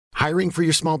Hiring for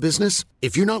your small business?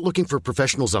 If you're not looking for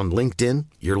professionals on LinkedIn,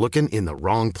 you're looking in the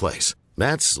wrong place.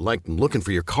 That's like looking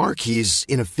for your car keys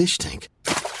in a fish tank.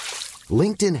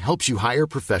 LinkedIn helps you hire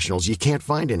professionals you can't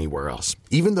find anywhere else,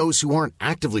 even those who aren't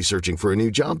actively searching for a new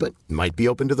job but might be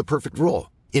open to the perfect role.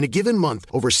 In a given month,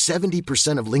 over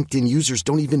 70% of LinkedIn users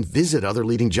don't even visit other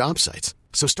leading job sites.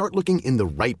 So start looking in the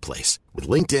right place. With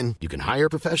LinkedIn, you can hire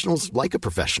professionals like a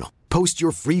professional. Post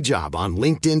your free job on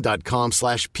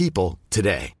linkedin.com/people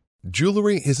today.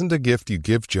 Jewelry isn't a gift you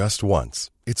give just once.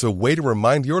 It's a way to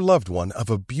remind your loved one of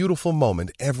a beautiful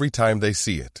moment every time they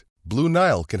see it. Blue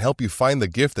Nile can help you find the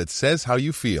gift that says how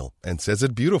you feel and says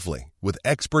it beautifully, with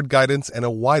expert guidance and a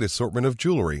wide assortment of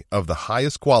jewelry of the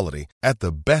highest quality at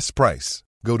the best price.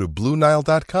 Go to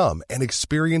BlueNile.com and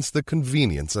experience the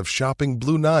convenience of shopping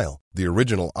Blue Nile, the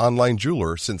original online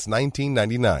jeweler since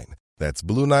 1999. That's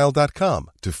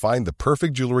BlueNile.com to find the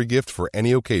perfect jewelry gift for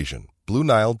any occasion.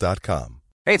 BlueNile.com.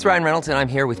 Hey, it's Ryan Reynolds, and I'm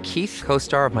here with Keith,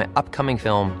 co-star of my upcoming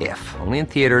film, If, only in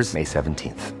theaters May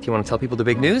 17th. Do you want to tell people the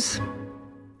big news?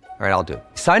 All right, I'll do it.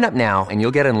 Sign up now and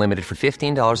you'll get unlimited for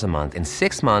 $15 a month and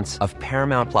 6 months of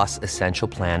Paramount Plus Essential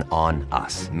Plan on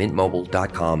us.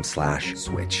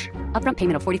 MintMobile.com/switch. Upfront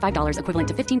payment of $45 equivalent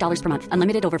to $15 per month.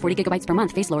 Unlimited over 40 gigabytes per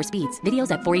month. Face lower speeds.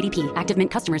 Videos at 480p. Active Mint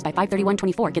customers by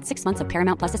 531.24 get 6 months of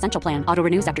Paramount Plus Essential Plan. Auto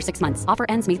renews after 6 months. Offer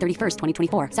ends May 31st,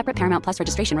 2024. Separate Paramount Plus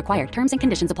registration required. Terms and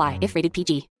conditions apply if rated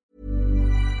PG.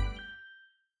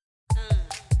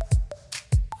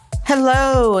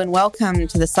 Hello and welcome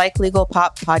to the Psych Legal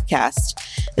Pop Podcast.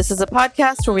 This is a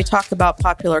podcast where we talk about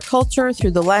popular culture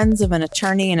through the lens of an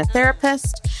attorney and a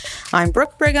therapist. I'm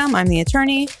Brooke Brigham, I'm the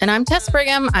attorney. And I'm Tess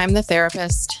Brigham, I'm the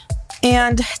therapist.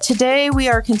 And today we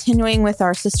are continuing with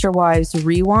our Sister Wives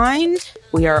Rewind.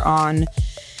 We are on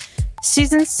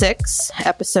Season 6,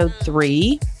 Episode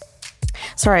 3.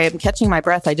 Sorry, I'm catching my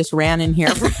breath. I just ran in here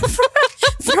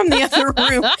from the other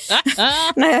room.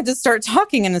 And I had to start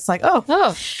talking, and it's like, oh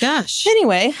gosh.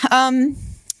 Anyway,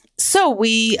 so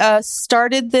we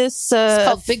started this. It's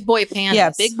called Big Boy Panties.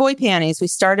 Yeah, Big Boy Panties. We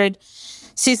started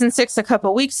Season 6 a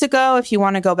couple weeks ago. If you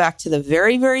want to go back to the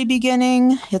very, very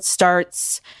beginning, it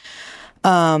starts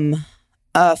February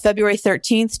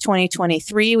 13th,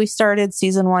 2023. We started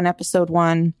Season 1, Episode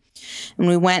 1. And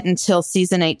we went until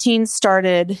Season 18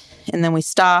 started, and then we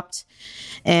stopped.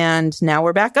 And now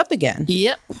we're back up again.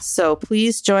 Yep. So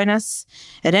please join us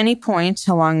at any point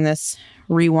along this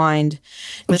rewind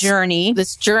journey.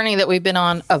 This journey that we've been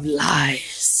on of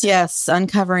lies. Yes,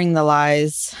 uncovering the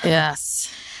lies. Yes.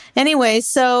 Anyway,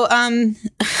 so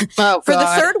for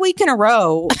the third week in a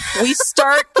row, we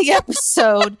start the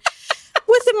episode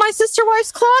with my sister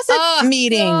wife's closet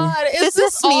meeting. God. Is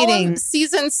this meeting. All of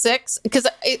Season 6? Because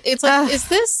it's like, is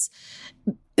this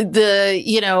the,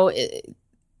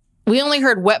 we only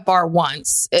heard wet bar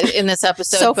once in this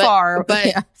episode. So far. But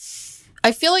yeah.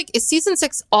 I feel like, is Season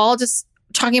 6 all just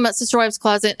talking about Sister Wives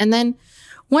Closet? And then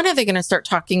when are they going to start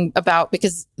talking about,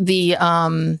 because the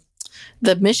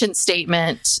mission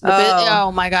statement,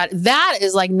 oh my God, that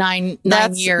is like nine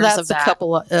years of that. That's a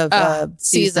couple of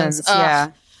seasons.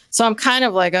 Yeah. So I'm kind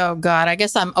of like, oh God, I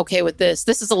guess I'm okay with this.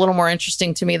 This is a little more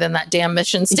interesting to me than that damn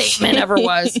mission statement ever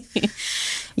was.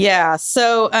 Yeah.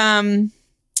 So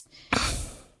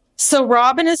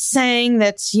Robin is saying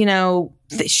that,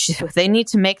 they need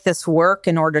to make this work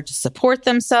in order to support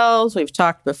themselves. We've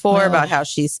talked before about how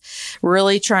she's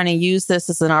really trying to use this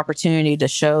as an opportunity to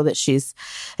show that she's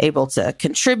able to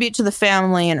contribute to the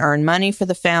family and earn money for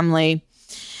the family.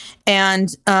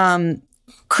 And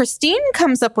Christine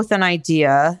comes up with an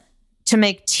idea to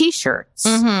make T-shirts.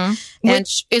 Mm-hmm.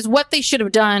 Which is what they should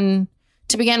have done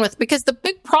to begin with. Because the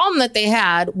big problem that they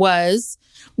had was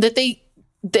that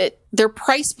their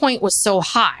price point was so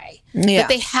high that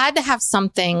they had to have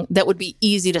something that would be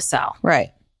easy to sell.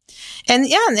 Right. And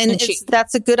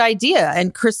that's a good idea.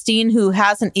 And Christine, who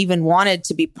hasn't even wanted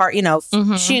to be part, she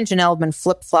and Janelle have been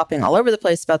flip-flopping all over the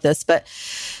place about this, but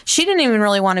she didn't even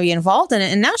really want to be involved in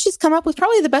it. And now she's come up with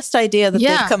probably the best idea that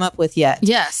they've come up with yet.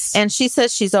 Yes. And she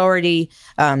says she's already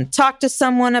talked to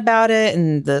someone about it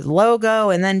and the logo.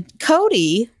 And then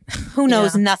Cody, who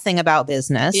knows nothing about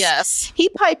business. Yes. He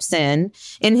pipes in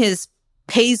his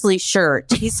paisley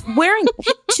shirt. He's wearing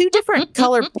two different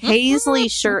color paisley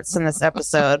shirts in this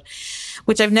episode,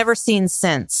 which I've never seen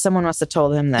since. Someone must have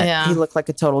told him that he looked like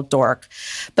a total dork.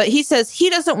 But he says he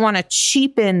doesn't want to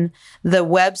cheapen the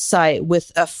website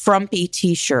with a frumpy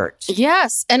T-shirt.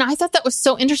 Yes. And I thought that was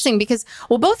so interesting because,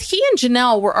 both he and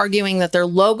Janelle were arguing that their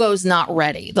logo's not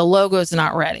ready. The logo's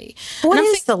not ready. What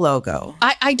is the logo?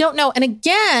 I don't know. And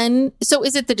again, so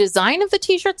is it the design of the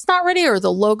T-shirt's not ready or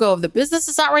the logo of the business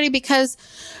is not ready? Because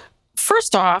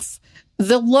first off,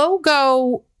 the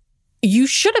logo you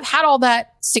should have had all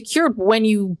that secured when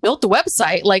you built the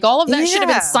website. Like all of that should have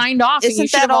been signed off. Isn't and you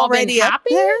should that have all been already up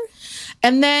happy. there?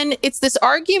 And then it's this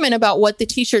argument about what the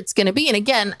t-shirt's going to be. And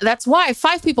again, that's why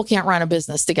 5 people can't run a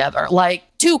business together. Like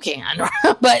 2 can,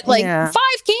 but like 5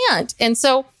 can't. And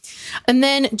so, and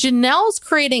then Janelle's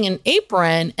creating an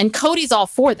apron and Cody's all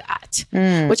for that,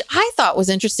 which I thought was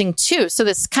interesting too. So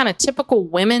this kind of typical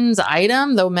women's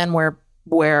item, though men wear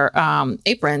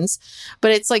aprons,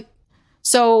 but it's like,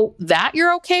 so that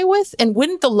you're okay with? And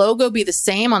wouldn't the logo be the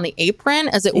same on the apron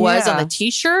as it was on the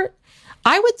t-shirt?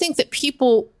 I would think that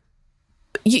people,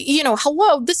 you know,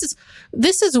 hello, this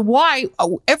is why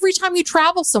every time you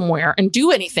travel somewhere and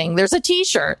do anything, there's a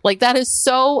t-shirt. Like that is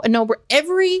so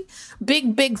every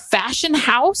big fashion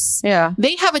house,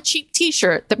 they have a cheap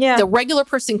t-shirt that the regular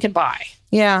person can buy.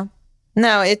 Yeah.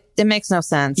 No, it makes no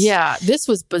sense. Yeah, this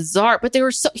was bizarre, but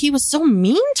he was so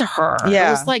mean to her. Yeah.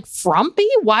 It was like frumpy.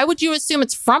 Why would you assume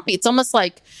it's frumpy? It's almost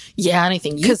like,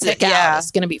 anything you pick out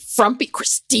is going to be frumpy,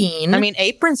 Christine. I mean,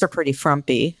 aprons are pretty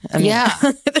frumpy. I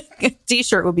mean,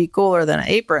 t-shirt would be cooler than an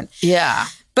apron. Yeah.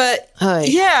 But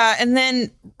and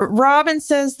then Robin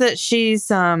says that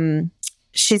she's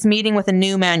meeting with a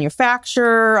new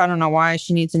manufacturer. I don't know why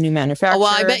she needs a new manufacturer. Well,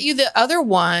 I bet you the other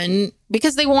one,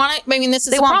 because they want it. I mean,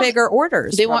 they want bigger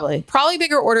orders. They want probably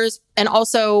bigger orders. And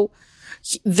also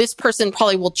this person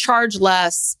probably will charge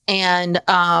less. And,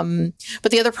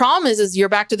 but the other problem is you're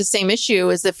back to the same issue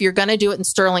is if you're going to do it in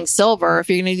sterling silver, if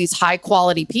you're going to do these high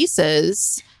quality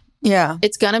pieces,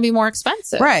 it's going to be more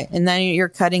expensive. Right. And then you're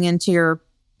cutting into your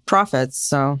profits.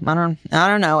 So I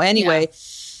don't know. Anyway,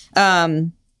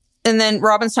 and then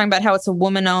Robin's talking about how it's a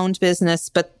woman-owned business,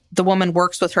 but the woman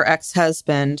works with her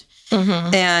ex-husband.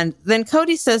 Mm-hmm. And then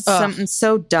Cody says something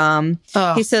so dumb.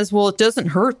 He says, well, it doesn't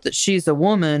hurt that she's a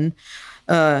woman.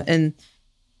 And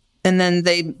then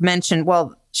they mention,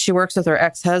 well, she works with her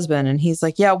ex-husband. And he's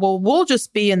like, yeah, well, we'll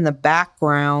just be in the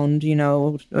background, you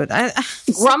know.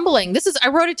 Grumbling. I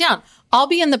wrote it down. I'll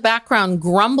be in the background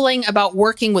grumbling about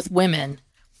working with women.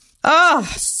 Oh,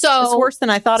 so it's worse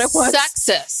than I thought it was.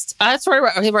 Sexist. That's right.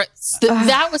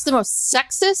 That was the most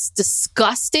sexist,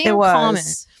 disgusting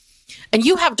comment. And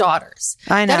you have daughters.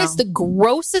 I know. That is the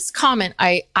grossest comment.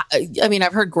 I mean,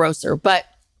 I've heard grosser, but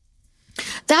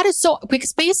that is so,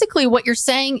 because basically what you're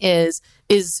saying is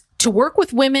to work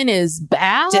with women is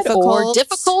bad or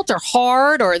difficult or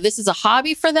hard, or this is a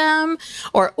hobby for them,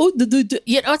 or,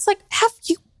 you know, it's like,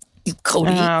 you Cody,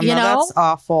 you know? That's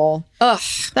awful. Ugh,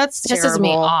 that's terrible. Pisses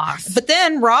me off. But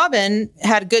then Robin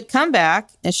had a good comeback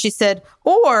and she said,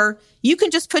 or you can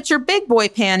just put your big boy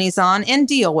panties on and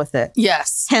deal with it.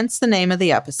 Yes. Hence the name of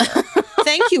the episode.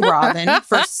 Thank you, Robin,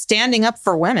 for standing up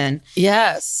for women.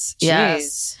 Yes. Jeez.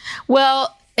 Yes.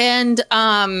 Well, and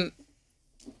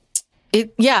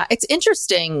it's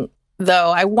interesting.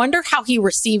 Though I wonder how he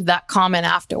received that comment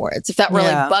afterwards. If that really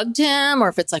bugged him, or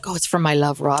if it's like, oh, it's from my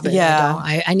love, Robin. Yeah,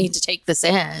 I need to take this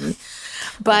in.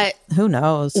 But who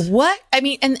knows? What I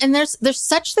mean, and there's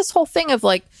such this whole thing of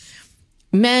like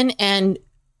men and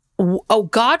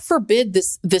God forbid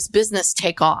this business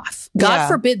take off. God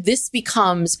forbid this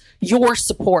becomes your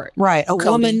support. Right, a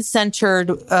woman-centric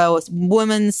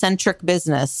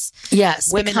business.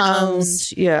 Yes,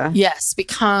 women-owned. Yeah, yes,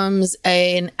 becomes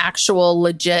an actual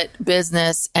legit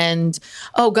business. And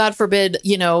God forbid,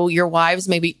 you know, your wives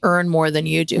maybe earn more than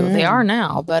you do. They are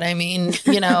now, but I mean,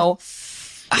 you know,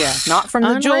 not from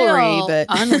the jewelry, but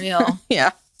unreal.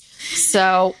 Yeah.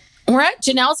 So we're at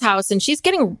Janelle's house, and she's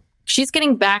getting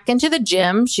back into the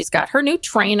gym. She's got her new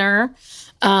trainer,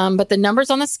 but the numbers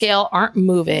on the scale aren't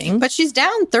moving. But she's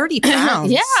down 30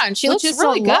 pounds. Yeah, and she looks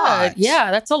really good.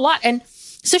 Yeah, that's a lot. And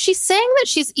so she's saying that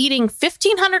she's eating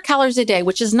 1,500 calories a day,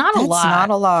 which is not a lot. That's not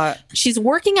a lot. She's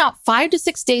working out 5 to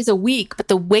 6 days a week, but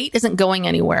the weight isn't going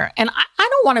anywhere. And I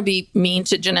don't want to be mean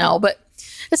to Janelle, but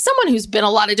as someone who's been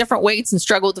a lot of different weights and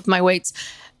struggled with my weights,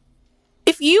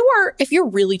 if you're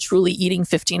really truly eating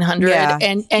 1,500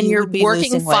 and you're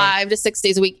working 5 to 6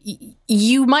 days a week,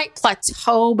 you might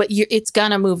plateau, but it's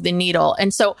gonna move the needle.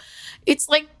 And so it's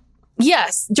like,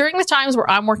 yes, during the times where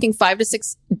I'm working 5 to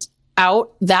 6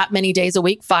 out that many days a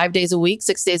week, 5 days a week,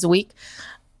 6 days a week,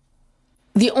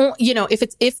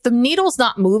 if the needle's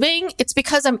not moving, it's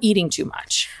because I'm eating too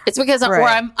much. It's because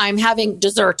I'm having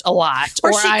dessert a lot,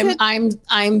 or I'm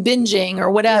binging or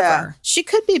whatever. Yeah. She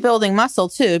could be building muscle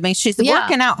too. I mean, she's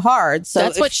working out hard. So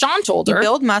that's what Sean told her. You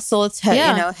build muscle, it's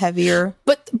heavier.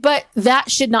 But that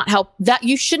should not help. That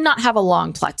you should not have a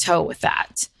long plateau with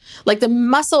that. Like the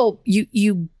muscle,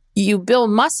 you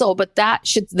build muscle, but that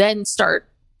should then start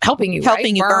helping you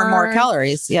burn more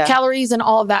calories. Yeah, calories and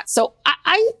all of that. So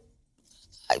I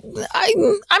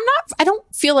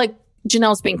don't feel like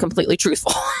Janelle's being completely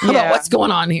truthful about what's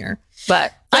going on here.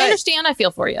 But I understand. I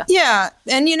feel for you. Yeah.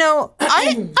 And,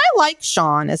 I like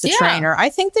Sean as a trainer. I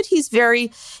think that he's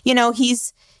very,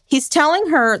 he's telling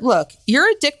her, look,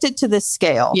 you're addicted to this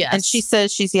scale. Yes. And she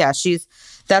says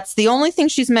that's the only thing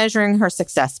she's measuring her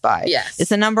success by. Yes.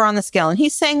 Is a number on the scale. And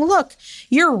he's saying, look,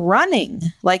 you're running.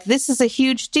 Like, this is a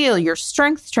huge deal. You're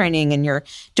strength training and you're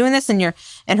doing this and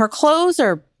her clothes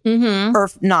are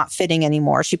not fitting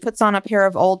anymore. She puts on a pair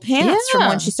of old pants from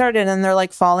when she started and they're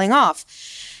like falling off.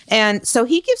 And so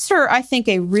he gives her, I think,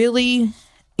 a really,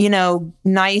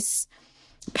 nice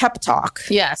pep talk.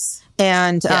 Yes.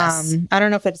 And I don't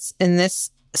know if it's in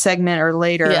this segment or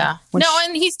later. Yeah.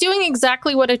 And he's doing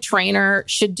exactly what a trainer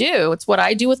should do. It's what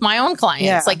I do with my own clients.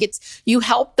 Yeah. Like you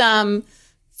help them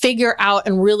figure out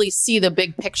and really see the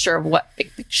big picture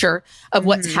of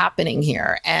what's happening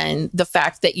here, and the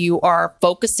fact that you are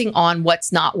focusing on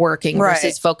what's not working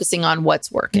versus focusing on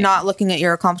what's working. Not looking at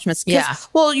your accomplishments. Yeah.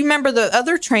 Well, you remember the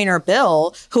other trainer,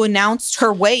 Bill, who announced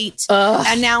her weight,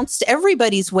 announced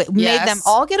everybody's weight, made them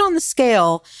all get on the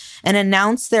scale and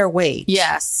announce their weight.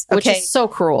 Yes. Which is so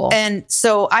cruel. And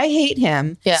so I hate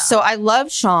him. Yeah. So I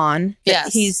love Sean.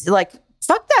 Yes. He's like,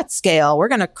 fuck that scale. We're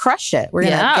going to crush it. We're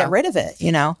going to get rid of it,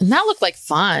 And that looked like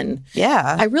fun.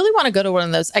 Yeah. I really want to go to one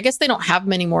of those. I guess they don't have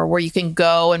them anymore where you can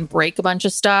go and break a bunch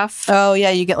of stuff. Oh, yeah.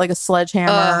 You get like a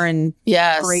sledgehammer and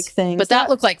break things. But that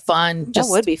looked like fun. Just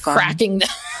that would be fun. Cracking.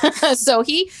 So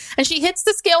she hits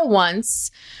the scale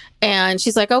once. And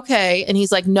she's like, okay. And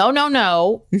he's like,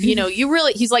 no.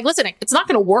 He's like, listen, it's not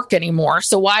going to work anymore.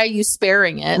 So why are you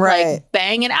sparing it? Right. Like,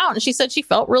 bang it out. And she said she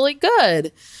felt really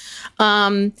good.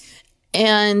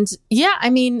 And yeah, I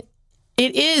mean,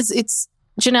 it's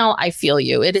Janelle, I feel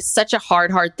you. It is such a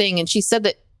hard thing. And she said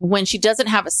that when she doesn't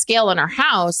have a scale in her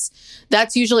house,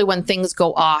 that's usually when things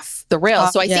go off the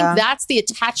rails. So I think that's the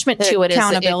attachment to it.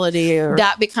 Accountability.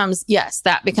 That becomes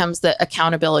the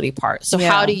accountability part. So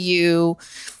how do you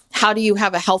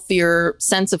have a healthier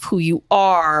sense of who you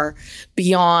are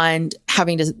beyond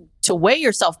having to weigh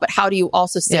yourself, but how do you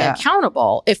also stay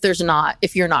accountable if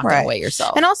you're not going to weigh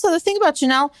yourself? And also the thing about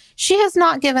Janelle, she has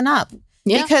not given up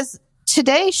because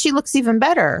today she looks even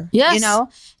better. Yes.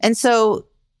 And so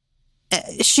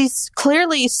she's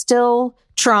clearly still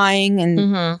trying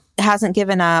and hasn't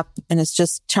given up and is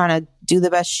just trying to do the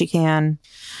best she can.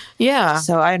 Yeah.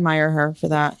 So I admire her for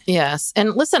that. Yes.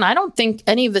 And listen, I don't think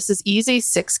any of this is easy.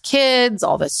 6 kids,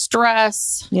 all this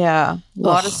stress. Yeah. A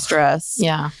lot of stress.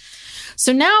 Yeah.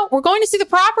 So now we're going to see the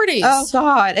properties. Oh,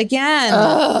 God. Again.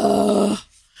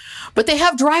 But they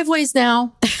have driveways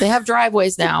now.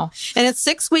 And it's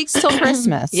 6 weeks till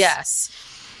Christmas. Yes.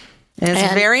 And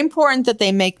it's very important that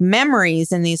they make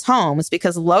memories in these homes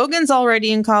because Logan's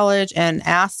already in college and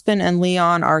Aspen and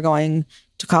Leon are going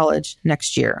to college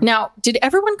next year. Now, did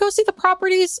everyone go see the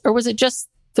properties or was it just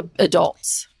the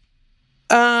adults?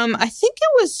 I think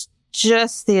it was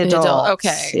just the adults.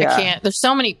 Okay. Yeah. I can't. There's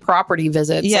so many property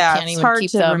visits. Yeah, I can't it's even hard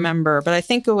keep to them. remember, but I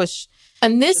think it was.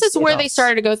 And this is where they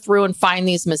started to go through and find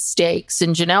these mistakes.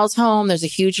 In Janelle's home, there's a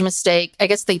huge mistake. I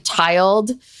guess they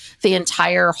tiled the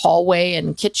entire hallway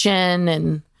and kitchen,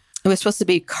 and it was supposed to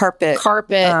be carpet.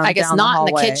 I guess not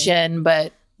in the kitchen,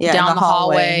 but down the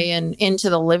hallway and into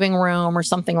the living room or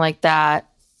something like that.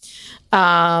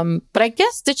 But I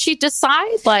guess, did she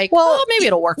decide maybe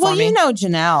it'll work for me? Well,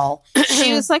 Janelle,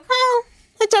 she was like, well,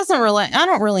 it doesn't really, I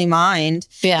don't really mind.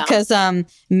 Yeah. Because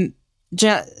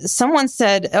someone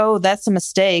said, oh, that's a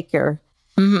mistake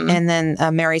and then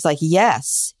Mary's like,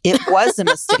 yes, it was a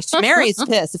mistake. Mary's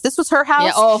pissed. If this was her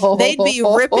house, they'd be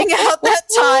ripping out that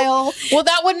tile. Well,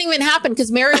 that wouldn't even happen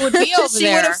because Mary would be over there. She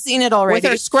would have seen it already.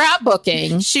 With her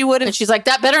scrapbooking. She would have. And she's like,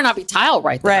 that better not be tile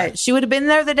right there. Right. She would have been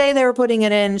there the day they were putting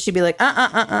it in. She'd be like,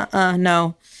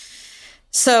 no.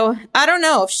 So I don't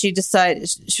know if she decided.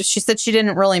 She said she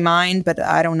didn't really mind, but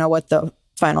I don't know what the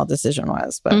final decision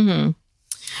was. But,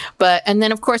 and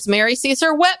then, of course, Mary sees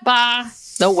her wet bar.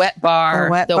 The wet bar.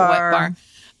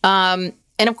 And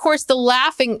of course, the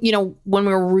laughing, when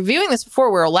we were reviewing this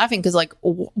before, we were laughing because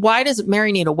why does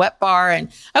Mary need a wet bar?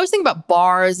 And I was thinking about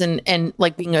bars and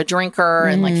like being a drinker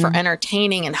and like for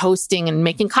entertaining and hosting and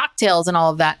making cocktails and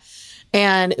all of that.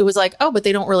 And it was like, oh, but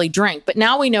they don't really drink. But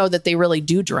now we know that they really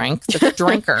do drink, that they're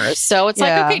drinkers. So it's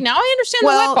like, okay, now I understand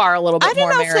the wet bar a little bit more, Mary. I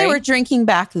don't know if they were drinking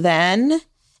back then.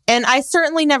 And I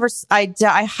certainly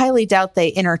I highly doubt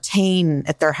they entertain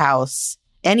at their house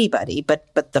anybody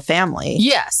but the family.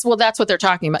 Yes. Well, that's what they're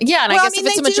talking about. Yeah. And I guess if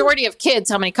it's a majority of kids,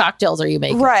 how many cocktails are you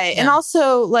making? Right. Yeah. And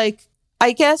also,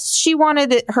 I guess she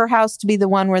wanted her house to be the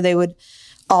one where they would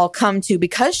all come to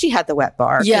because she had the wet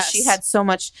bar. Yes. She had so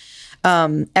much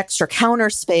extra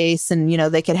counter space and,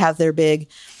 they could have their big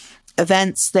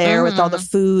events there with all the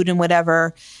food and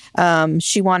whatever.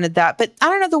 She wanted that. But I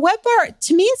don't know, the wet bar,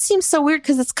 to me, it seems so weird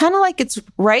because it's kind of like it's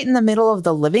right in the middle of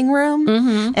the living room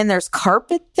and there's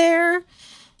carpet there.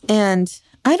 And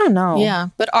I don't know. Yeah.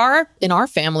 But in our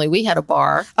family, we had a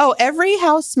bar. Oh, every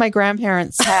house my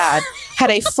grandparents had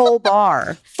a full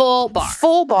bar. Full bar.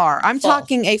 Full bar. I'm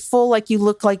talking a full, like you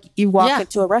look like you walk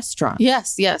into a restaurant.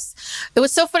 Yes, yes. It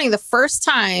was so funny. The first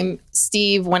time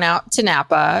Steve went out to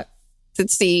Napa to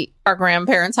see our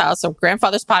grandparents' house. So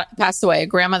grandfather's passed away.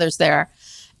 Grandmother's there.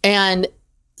 And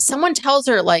someone tells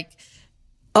her like,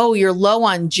 oh, you're low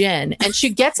on gin. And she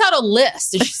gets out a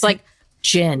list. And she's like,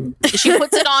 gin. She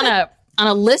puts it on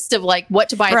a list of like what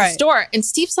to buy at the store. And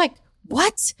Steve's like,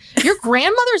 what? Your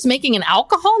grandmother's making an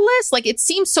alcohol list? Like, it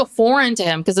seems so foreign to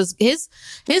him because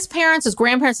his parents, his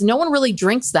grandparents, no one really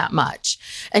drinks that much.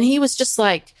 And he was just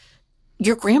like,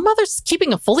 your grandmother's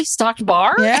keeping a fully stocked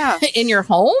bar in your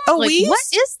home? Oh, like, what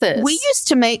is this? We used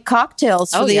to make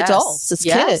cocktails for the adults as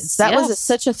kids. That was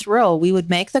such a thrill. We would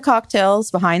make the cocktails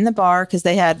behind the bar because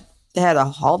they had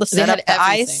all the setup, the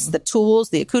ice, the tools,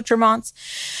 the accoutrements.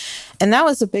 And that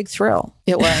was a big thrill.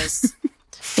 It was.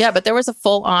 Yeah, but there was a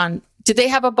full on. Did they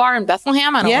have a bar in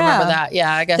Bethlehem? I don't remember that.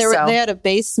 Yeah, I guess so. They had a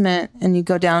basement, and you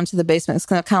go down to the basement. It's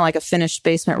kind of like a finished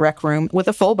basement rec room with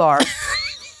a full bar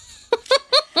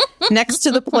next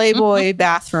to the Playboy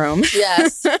bathroom.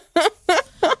 Yes.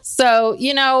 So,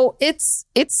 it's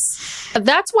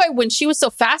that's why when she was so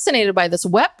fascinated by this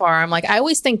wet bar, I'm like, I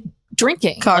always think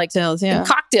drinking. Cocktails,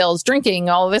 cocktails, drinking,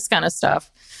 all of this kind of stuff.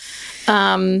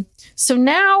 So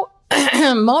now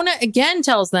Mona again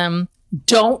tells them,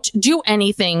 don't do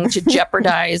anything to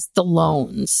jeopardize the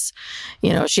loans.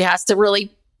 She has to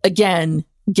really, again,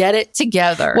 get it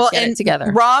together.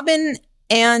 Robin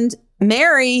and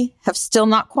Mary have still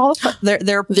not qualified.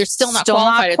 They're still not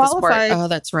qualified at this part. Oh,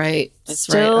 that's right.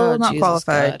 Still not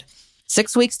qualified. God.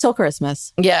 6 weeks till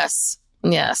Christmas. Yes.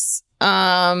 Yes.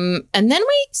 And then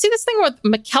we see this thing where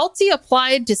McKelty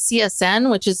applied to CSN,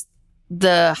 which is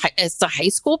it's a high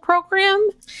school program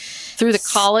through the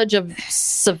College of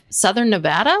Southern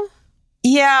Nevada.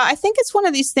 Yeah, I think it's one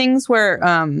of these things where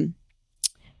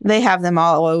they have them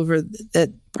all over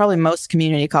probably most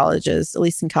community colleges, at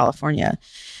least in California,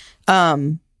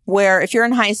 where if you're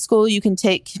in high school, you can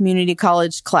take community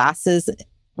college classes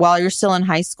while you're still in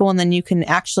high school, and then you can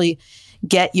actually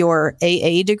get your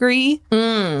AA degree.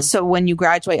 So when you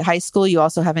graduate high school, you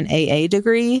also have an AA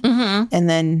degree, and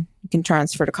then you can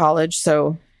transfer to college.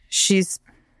 So she's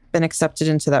been accepted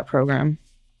into that program.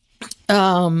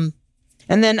 And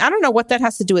then I don't know what that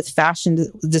has to do with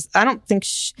fashion. I don't think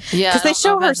because they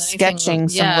show her sketching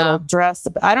some little dress.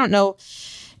 But I don't know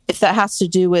if that has to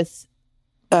do with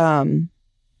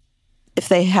if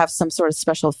they have some sort of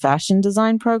special fashion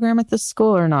design program at this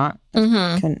school or not.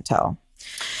 Couldn't tell.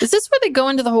 Is this where they go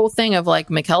into the whole thing of like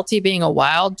McKelty being a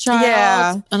wild child?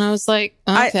 Yeah. And I was like,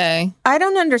 okay. I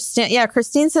don't understand. Yeah,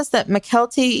 Christine says that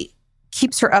McKelty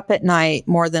keeps her up at night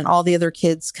more than all the other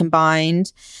kids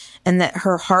combined, and that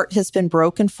her heart has been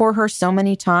broken for her so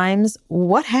many times.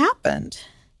 What happened?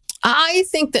 I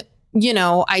think that,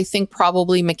 I think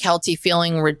probably McKelty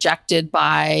feeling rejected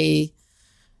by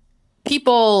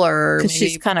people or because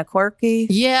she's kind of quirky.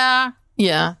 Yeah.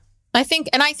 Yeah. I think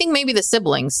maybe the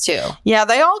siblings too. Yeah,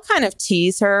 they all kind of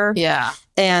tease her. Yeah.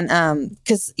 And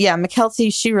because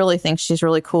McKelty, she really thinks she's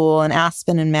really cool, and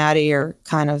Aspen and Maddie are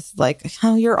kind of like,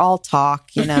 oh, you're all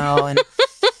talk, and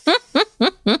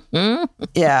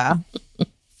yeah.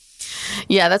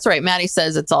 Yeah, that's right. Maddie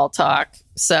says it's all talk.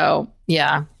 So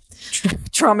yeah.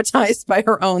 Traumatized by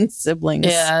her own siblings.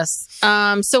 Yes.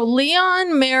 So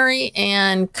Leon, Mary,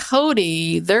 and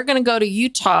Cody, they're going to go to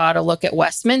Utah to look at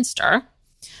Westminster.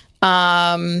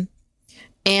 And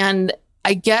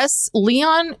I guess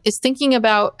Leon is thinking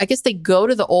about,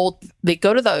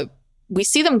 we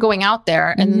see them going out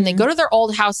there, and then they go to their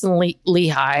old house in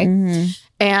Lehigh.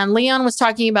 And Leon was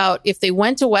talking about if they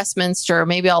went to Westminster,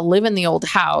 maybe I'll live in the old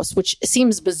house, which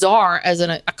seems bizarre as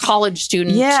a college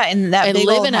student. Yeah, in that big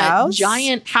live old in house. A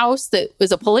giant house that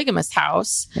was a polygamous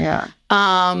house. Yeah.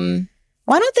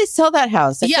 Why don't they sell that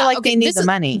house? I feel like they need the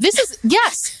money.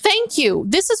 Yes, thank you.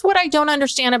 This is what I don't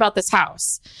understand about this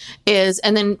house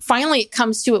and then finally it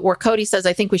comes to it where Cody says,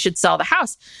 I think we should sell the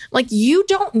house. Like, you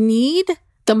don't need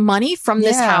the money from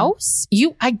this house.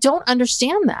 I don't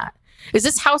understand that. Is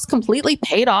this house completely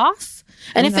paid off?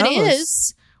 And if it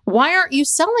is, why aren't you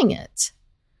selling it?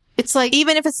 It's like,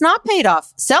 even if it's not paid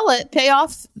off, sell it, pay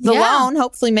off the loan,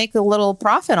 hopefully make a little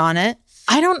profit on it.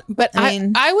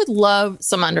 I would love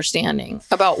some understanding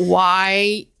about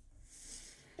why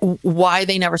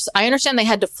they never, I understand they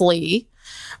had to flee,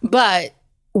 but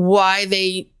why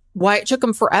they why it took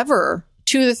them forever,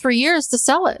 2 to 3 years to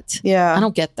sell it. Yeah. I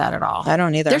don't get that at all. I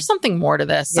don't either. There's something more to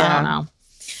this. Yeah. I don't know.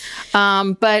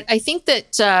 But I think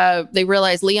that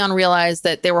Leon realized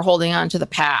that they were holding on to the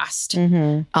past.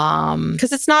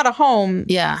 Because it's not a home.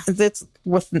 Yeah. It's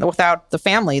without the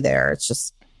family there. It's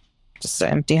just an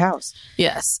empty house.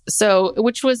 Yes. So,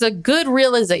 which was a good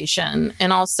realization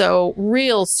and also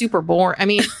real super boring. I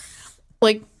mean,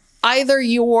 like either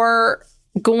you're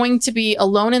going to be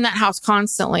alone in that house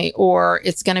constantly or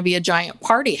it's going to be a giant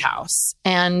party house.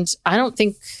 And I don't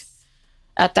think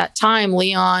at that time,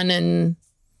 Leon and...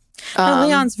 No,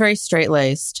 Leon's very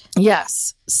straight-laced.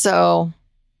 Yes. So...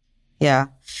 Yeah.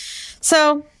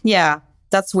 So, yeah,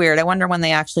 that's weird. I wonder when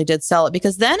they actually did sell it.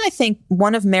 Because then I think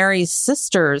one of Mary's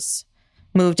sisters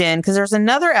moved in. Because there's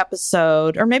another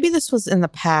episode, or maybe this was in the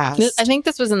past. I think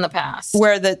this was in the past.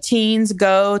 Where the teens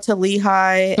go to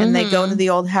Lehigh and they go to the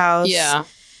old house. Yeah.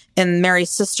 And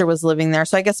Mary's sister was living there.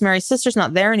 So I guess Mary's sister's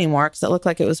not there anymore because it looked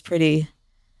like it was pretty...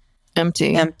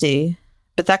 Empty.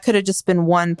 But that could have just been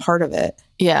one part of it.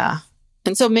 Yeah.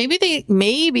 And so maybe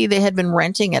they had been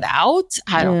renting it out.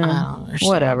 I don't understand.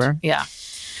 Whatever. Yeah.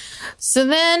 So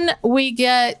then we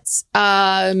get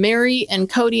Mary and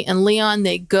Cody and Leon.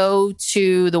 They go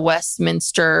to the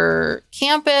Westminster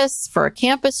campus for a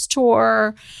campus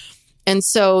tour. And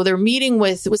so they're meeting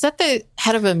with, was that the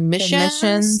head of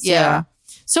admissions? Yeah.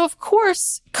 So of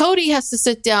course, Cody has to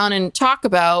sit down and talk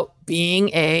about being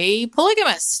a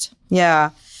polygamist.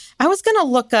 Yeah. I was going to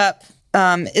look up,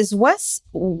 I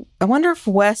wonder if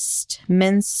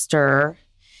Westminster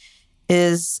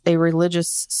is a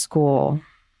religious school.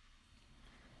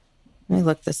 Let me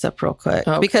look this up real quick.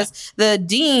 Okay. Because the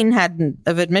dean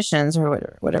of admissions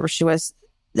or whatever she was,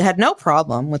 had no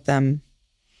problem with them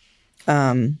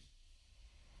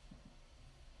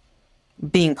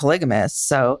being polygamous.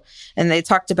 So, and they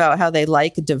talked about how they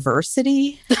like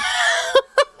diversity.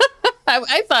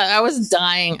 I thought I was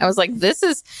dying. I was like, this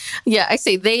is, I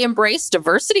say they embrace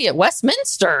diversity at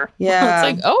Westminster. Yeah.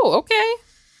 It's like, oh, okay.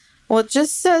 Well, it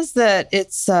just says that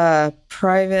it's a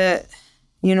private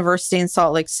university in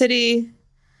Salt Lake City.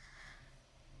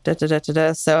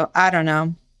 So I don't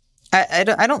know. I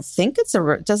don't think it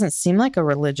doesn't seem like a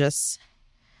religious.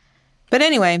 But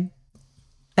anyway,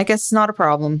 I guess it's not a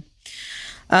problem.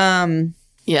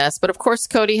 Yes, but of course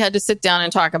Cody had to sit down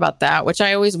and talk about that, which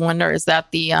I always wonder, is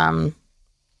that the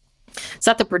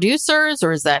producers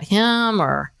or is that him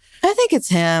or? I think it's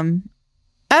him.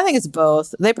 I think it's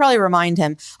both. They probably remind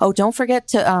him, oh, don't forget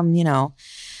to,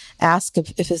 ask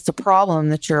if it's a problem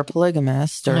that you're a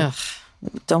polygamist or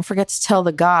don't forget to tell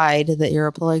the guide that you're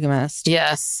a polygamist.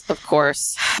 Yes, of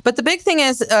course. But the big thing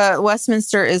is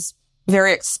Westminster is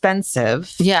very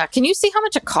expensive. Yeah. Can you see how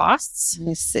much it costs? Let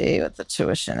me see what the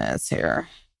tuition is here.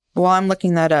 While I'm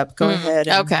looking that up, go ahead.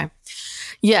 Okay.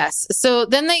 Yes. So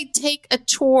then they take a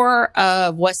tour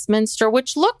of Westminster,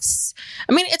 which looks,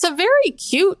 it's a very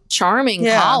cute, charming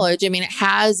college.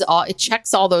 It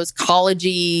checks all those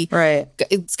college-y, right.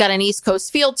 It's got an East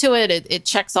Coast feel to it. It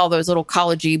checks all those little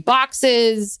college-y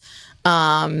boxes.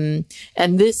 And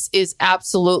this is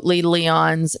absolutely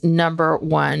Leon's number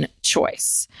one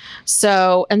choice.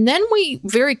 So, and then we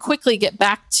very quickly get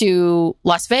back to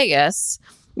Las Vegas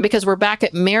because we're back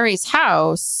at Mary's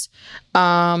house.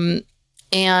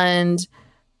 And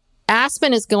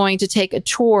Aspen is going to take a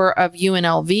tour of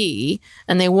UNLV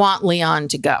and they want Leon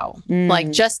to go.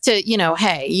 Like just to,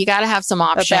 hey, you got to have some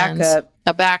options.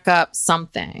 A backup,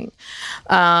 something.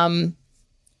 And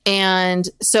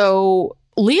so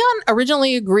Leon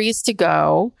originally agrees to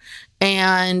go.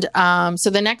 And so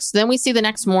then we see the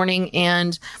next morning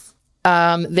and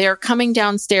they're coming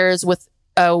downstairs with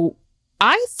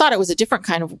I thought it was a different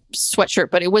kind of sweatshirt,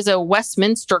 but it was a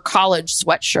Westminster College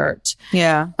sweatshirt.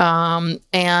 Yeah.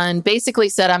 And basically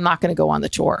said, I'm not going to go on the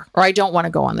tour, or I don't want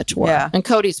to go on the tour. Yeah. And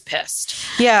Cody's pissed.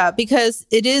 Yeah, because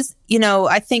it is,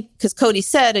 I think, because Cody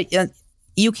said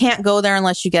you can't go there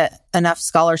unless you get enough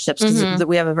scholarships because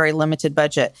we have a very limited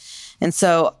budget. And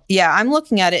so, yeah, I'm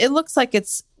looking at it. It looks like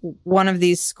it's one of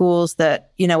these schools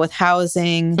that, with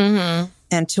housing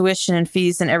and tuition and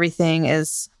fees and everything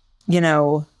is,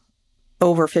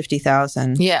 over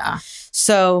 $50,000. Yeah.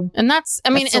 So, and that's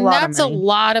a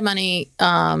lot of money.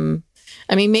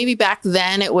 Maybe back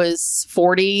then it was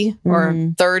 40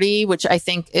 or 30, which I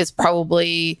think is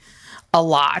probably a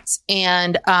lot.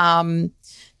 And, I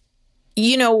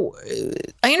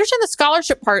understand the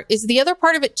scholarship part. Is the other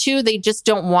part of it too? They just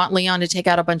don't want Leon to take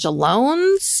out a bunch of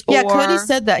loans? Yeah, Cody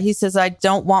said that. He says, I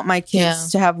don't want my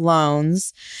kids to have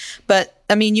loans. But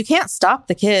you can't stop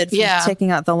the kid from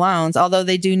taking out the loans. Although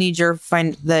they do need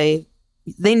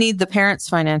they need the parents'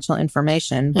 financial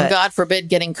information. But and God forbid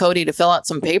getting Cody to fill out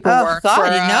some paperwork. Oh,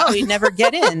 God, he'd never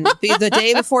get in the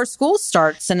day before school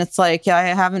starts. And it's like, I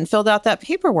haven't filled out that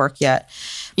paperwork yet.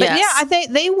 But Yes. yeah, I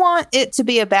think they want it to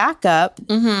be a backup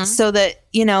so that,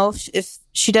 if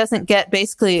she doesn't get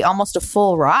basically almost a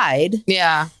full ride,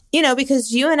 Yeah.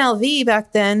 Because UNLV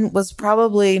back then was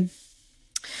probably,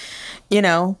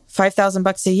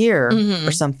 $5,000 a year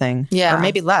or something. Yeah. Or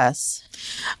maybe less.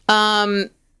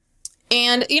 And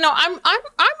I'm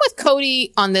with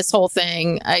Cody on this whole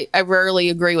thing. I rarely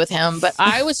agree with him, but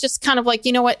I was just kind of like,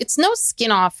 you know what? It's no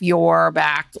skin off your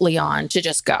back, Leon, to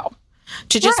just go.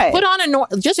 To just put on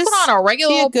put on a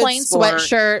regular old plain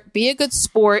sweatshirt, be a good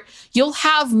sport. You'll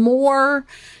have more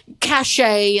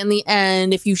cachet in the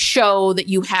end if you show that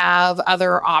you have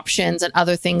other options and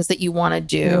other things that you want to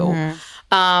do.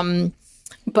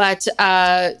 But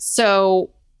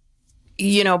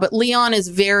Leon is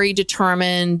very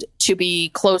determined to be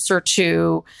closer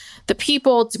to the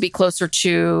people, to be closer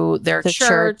to their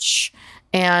church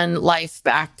and life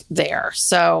back there.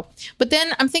 So, but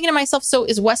then I'm thinking to myself, so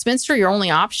is Westminster your only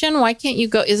option? Why can't you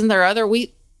go? Isn't there other,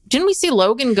 didn't we see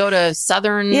Logan go to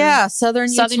Southern Utah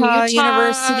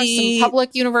University, some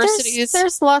public universities?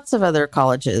 There's lots of other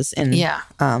colleges in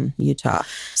Utah.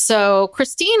 So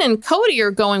Christine and Cody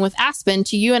are going with Aspen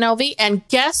to UNLV, and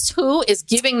guess who is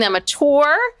giving them a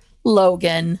tour?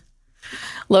 Logan.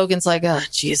 Logan's like, oh,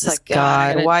 Jesus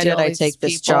God, why did I take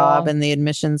this job in the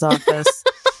admissions office?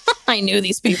 I knew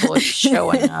these people would be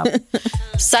showing up.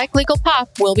 Psych Legal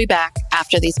Pop will be back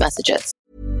after these messages.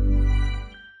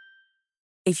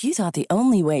 If you thought the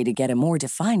only way to get a more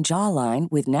defined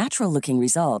jawline with natural-looking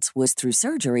results was through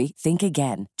surgery, think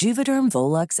again. Juvederm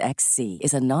Volux XC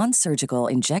is a non-surgical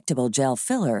injectable gel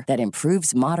filler that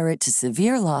improves moderate to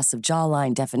severe loss of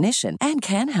jawline definition and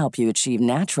can help you achieve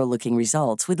natural-looking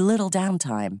results with little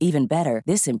downtime. Even better,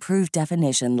 this improved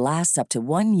definition lasts up to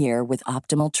 1 year with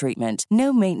optimal treatment.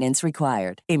 No maintenance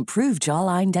required. Improve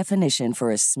jawline definition for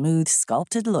a smooth,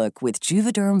 sculpted look with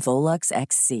Juvederm Volux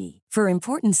XC. For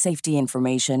important safety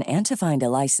information and to find a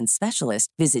licensed specialist,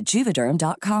 visit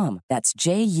Juvederm.com. That's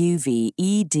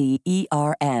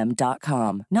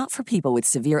JUVEDERM.com. Not for people with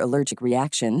severe allergic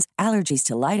reactions, allergies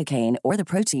to lidocaine, or the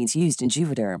proteins used in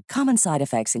Juvederm. Common side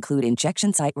effects include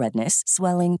injection site redness,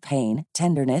 swelling, pain,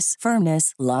 tenderness,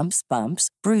 firmness, lumps, bumps,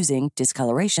 bruising,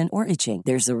 discoloration, or itching.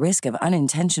 There's a risk of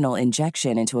unintentional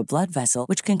injection into a blood vessel,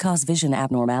 which can cause vision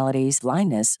abnormalities,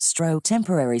 blindness, stroke,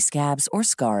 temporary scabs, or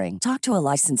scarring. Talk to a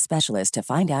licensed specialist to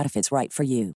find out if it's right for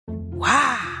you.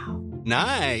 Wow.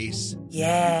 Nice.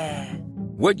 Yeah.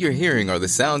 What you're hearing are the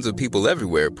sounds of people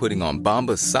everywhere putting on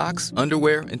Bombas socks,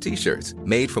 underwear, and T-shirts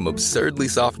made from absurdly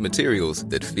soft materials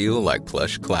that feel like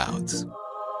plush clouds.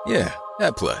 Yeah,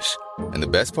 that plush. And the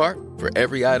best part? For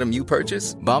every item you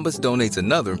purchase, Bombas donates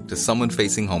another to someone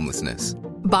facing homelessness.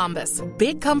 Bombas.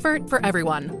 Big comfort for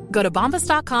everyone. Go to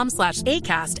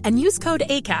bombas.com/ACAST and use code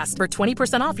ACAST for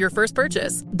 20% off your first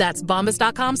purchase. That's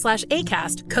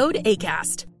bombas.com/ACAST. Code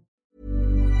ACAST.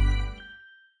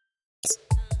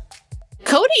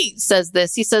 Cody says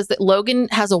this. He says that Logan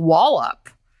has a wall up.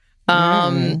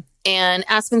 And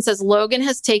Aspen says Logan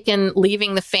has taken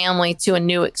leaving the family to a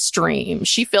new extreme.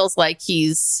 She feels like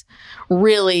he's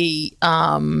really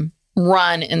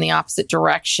run in the opposite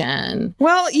direction.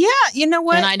 Well, yeah, you know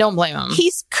what? And I don't blame him.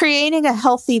 He's creating a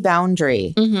healthy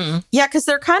boundary. Yeah, because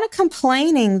they're kind of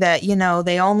complaining that,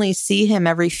 they only see him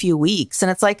every few weeks. And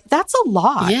it's like, that's a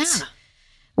lot. Yeah.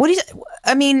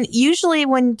 Usually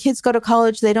when kids go to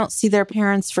college, they don't see their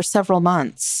parents for several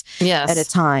months at a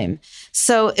time.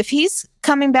 So if he's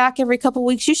coming back every couple of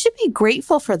weeks, you should be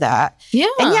grateful for that. Yeah.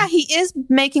 And yeah, he is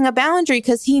making a boundary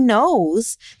because he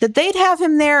knows that they'd have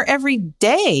him there every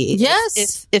day.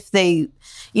 Yes. If they,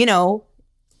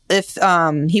 if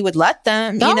he would let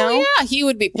them, yeah, he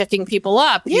would be picking people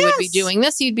up. He would be doing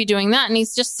this. He'd be doing that. And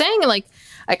he's just saying, like,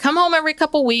 I come home every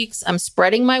couple weeks. I'm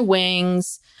spreading my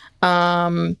wings.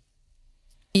 And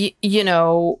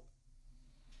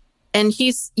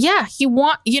he's,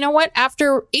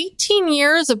 after 18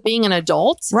 years of being an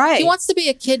adult, right, he wants to be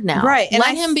a kid now. Right. And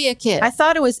Let him be a kid. I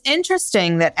thought it was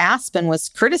interesting that Aspen was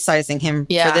criticizing him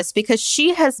for this because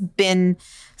she has been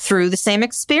through the same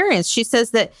experience. She says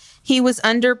that he was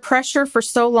under pressure for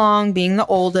so long, being the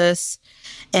oldest,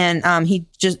 and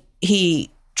he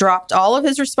dropped all of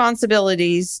his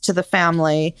responsibilities to the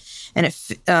family. And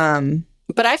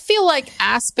but I feel like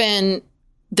Aspen,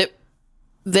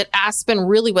 Aspen,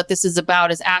 really what this is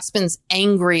about is Aspen's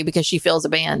angry because she feels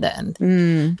abandoned.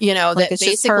 You know, Like that it's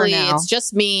just her basically now. it's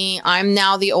just me. I'm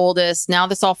now the oldest. Now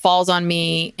this all falls on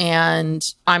me and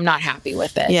I'm not happy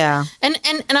with it. Yeah. And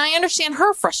I understand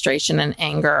her frustration and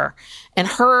anger and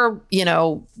her, you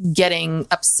know, getting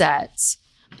upset.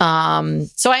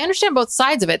 So I understand both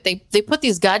sides of it. They put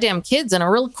these goddamn kids in a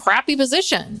real crappy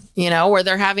position, you know, where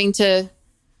they're having to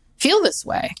feel this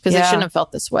way because they shouldn't have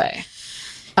felt this way.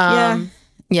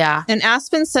 Yeah. And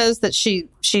Aspen says that she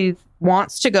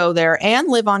wants to go there and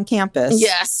live on campus.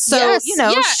 Yes. So, Yes. you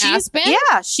know, Yeah, Aspen.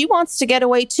 she wants to get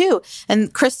away too.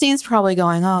 And Christine's probably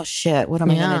going, oh shit, what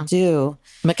am I going to do?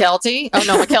 McKelty? Oh,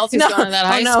 no, McKelty's going to that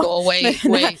high school. Wait.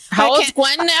 How old's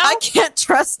Gwen now? I can't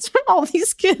trust all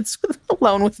these kids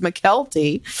alone with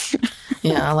McKelty.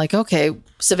 Yeah, like, okay,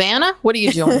 Savannah, what are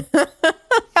you doing?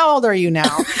 How old are you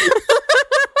now?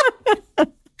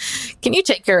 Can you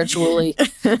take care of Julie?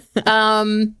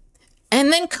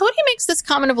 And then Cody makes this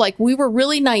comment of like, we were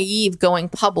really naive going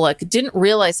public, didn't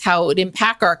realize how it would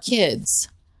impact our kids.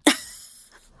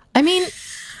 I mean,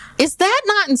 is that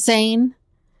not insane?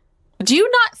 Do you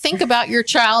not think about your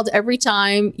child every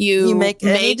time you make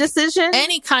any decision?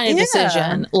 Any kind of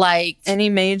decision, like any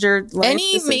major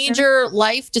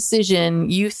life decision,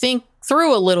 you think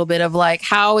through a little bit of like,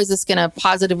 how is this going to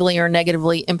positively or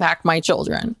negatively impact my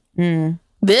children?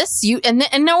 This and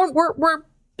now we're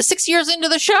 6 years into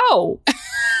the show.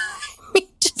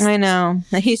 I know.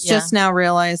 He's just now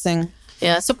realizing.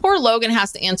 Yeah. So poor Logan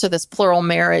has to answer this plural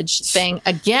marriage thing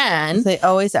again. They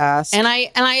always ask. And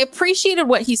I appreciated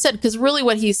what he said, because really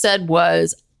what he said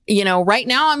was, you know, right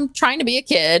now I'm trying to be a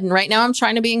kid and right now I'm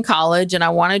trying to be in college and I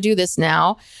want to do this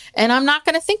now. And I'm not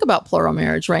going to think about plural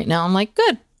marriage right now. I'm like,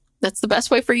 good. That's the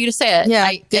best way for you to say it.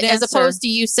 Yeah, as opposed to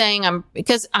you saying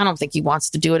because I don't think he wants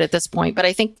to do it at this point, but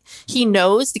I think he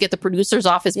knows to get the producers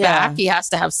off his back, he has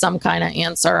to have some kind of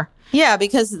answer. Yeah,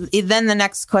 because then the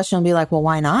next question will be like, well,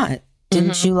 why not?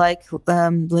 Didn't you like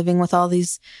living with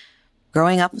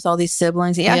growing up with all these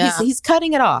siblings? Yeah. He's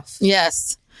cutting it off.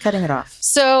 Yes. Cutting it off.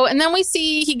 So, and then we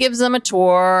see he gives them a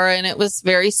tour and it was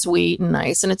very sweet and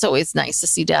nice. And it's always nice to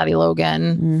see Daddy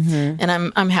Logan. And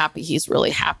I'm happy. He's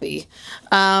really happy.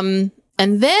 And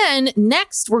then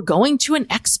next we're going to an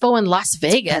expo in Las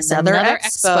Vegas. Another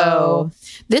expo.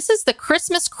 This is the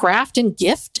Christmas Craft and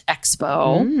Gift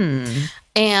Expo.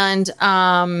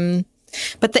 And,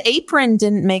 but the apron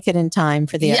didn't make it in time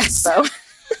for the expo.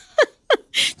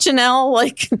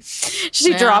 Janelle,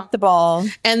 she dropped the ball.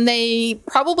 And they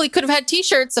probably could have had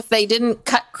t-shirts if they didn't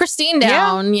cut Christine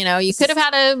down. You know, you could have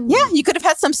had you could have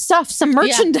had some stuff, some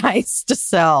merchandise to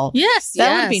sell. Yes.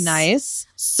 That would be nice.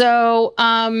 So,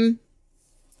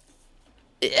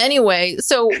 anyway,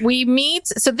 so we meet,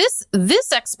 so this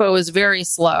expo is very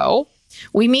slow.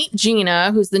 We meet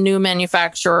Gina, who's the new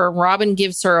manufacturer. Robin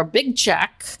gives her a big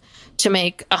check to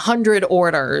make 100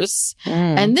 orders.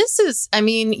 And this is, I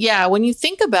mean, when you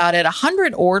think about it,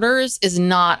 100 orders is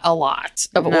not a lot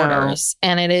of orders.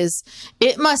 And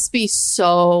it must be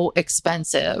so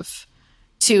expensive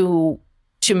to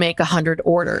make 100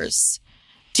 orders.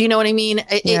 Do you know what I mean?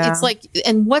 It's like,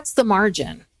 and what's the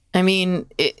margin? I mean,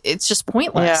 it's just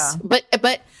pointless.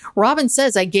 But Robin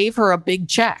says, I gave her a big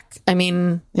check. I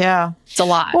mean, it's a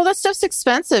lot. Well, that stuff's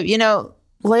expensive. You know,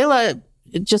 Layla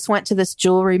just went to this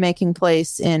jewelry making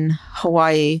place in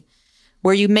Hawaii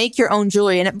where you make your own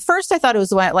jewelry. And at first I thought it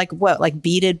was like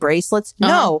beaded bracelets.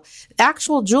 No,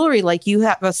 actual jewelry. Like you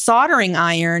have a soldering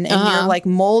iron and you're like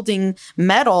molding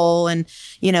metal and,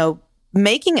 you know,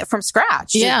 making it from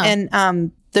scratch. Yeah.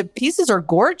 And, the pieces are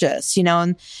gorgeous, you know,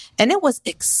 and it was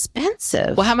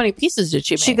expensive. Well, how many pieces did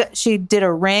she make? She did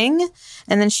a ring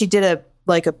and then she did a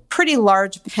pretty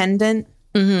large pendant.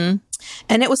 And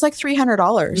it was like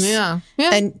 $300. Yeah.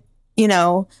 And, you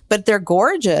know, but they're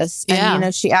gorgeous. And, you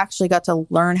know, she actually got to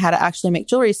learn how to actually make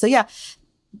jewelry. So, yeah.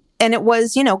 And it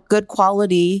was, you know, good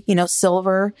quality, you know,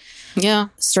 silver. Yeah.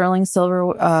 Sterling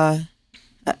silver.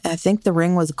 I think the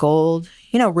ring was gold,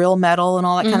 you know, real metal and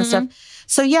all that kind of stuff.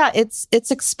 So, yeah, it's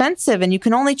expensive and you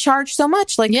can only charge so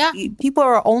much. Like, people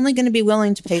are only going to be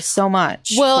willing to pay so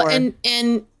much. Well,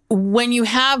 and when you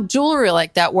have jewelry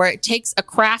like that, where it takes a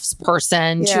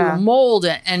craftsperson to mold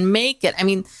it and make it, I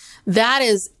mean, that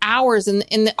is hours. And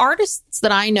the artists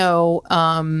that I know,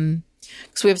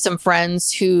 because we have some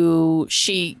friends who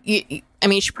she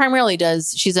primarily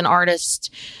does, she's an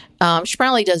artist. She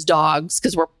primarily does dogs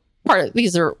because we're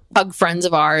these are pug friends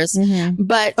of ours.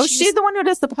 But she's the one who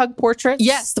does the pug portraits?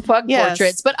 Yes, the pug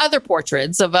portraits, but other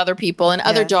portraits of other people and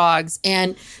other dogs.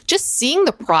 And just seeing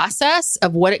the process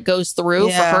of what it goes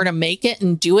through for her to make it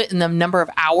and do it in the number of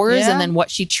hours and then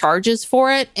what she charges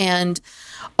for it. And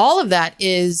all of that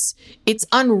it's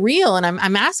unreal. And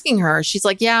I'm asking her, she's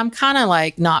like, yeah, I'm kind of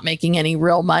like not making any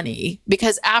real money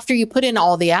because after you put in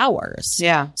all the hours.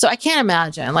 Yeah. So I can't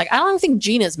imagine. Like, I don't think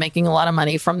Gina's making a lot of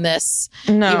money from this,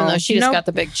 even though she just got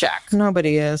the big check.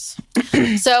 Nobody is.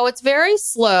 So it's very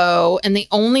slow and they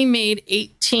only made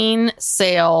 18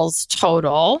 sales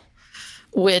total,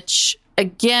 which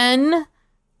again,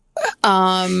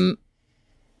 I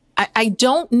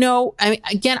don't know.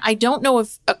 I don't know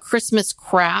if a Christmas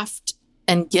craft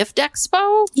and gift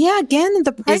expo. Yeah, again,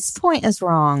 the price point is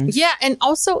wrong. Yeah, and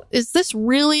also, is this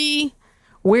really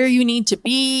where you need to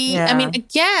be? Yeah. I mean,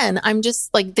 again, I'm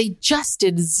just like, they just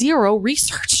did zero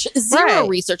research,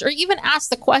 or even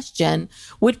asked the question,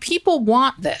 would people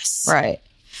want this? Right.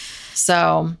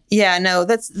 So, yeah, no,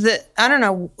 I don't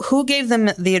know who gave them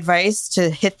the advice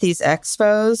to hit these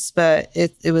expos, but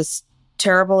it was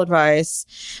terrible advice.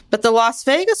 But the Las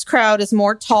Vegas crowd is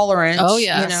more tolerant. Oh,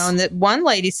 yes. You know, and that one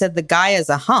lady said the guy is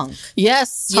a hunk.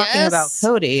 Yes. Talking about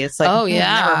Cody. It's like, oh,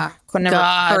 yeah. Never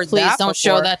God, heard please that don't before.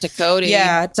 show that to Cody.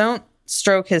 Yeah, don't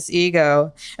stroke his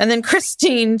ego. And then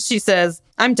Christine, she says,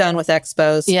 I'm done with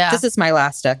expos. Yeah. This is my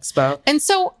last expo. And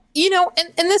so, you know,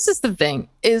 and this is the thing,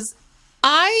 is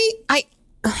I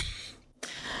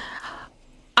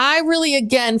really,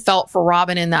 again, felt for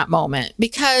Robin in that moment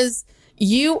because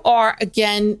you are,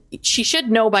 again, she should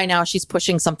know by now she's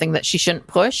pushing something that she shouldn't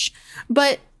push.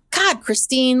 But God,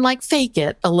 Christine, like fake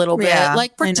it a little bit,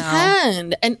 like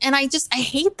pretend. And I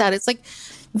hate that. It's like,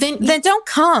 then don't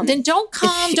come. Then don't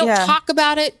come. Don't talk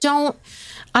about it. Don't.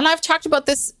 And I've talked about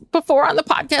this before on the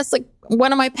podcast. Like,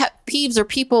 one of my pet peeves are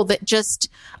people that just,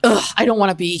 I don't want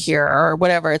to be here or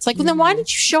whatever. It's like, well, then why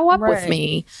did you show up with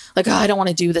me? Like, I don't want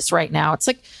to do this right now. It's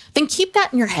like, then keep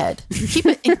that in your head. Keep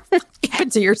it in keep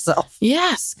it to yourself.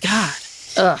 Yes. God.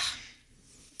 Ugh.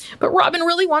 But Robin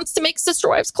really wants to make Sister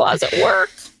Wives Closet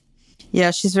work.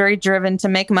 Yeah, she's very driven to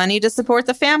make money to support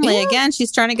the family. Yeah. Again,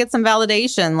 she's trying to get some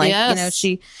validation. Like, you know,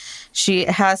 she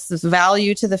has this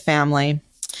value to the family.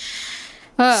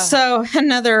 So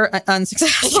another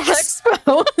unsuccessful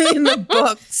expo in the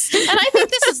books. And I think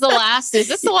this is the last. Is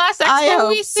this the last expo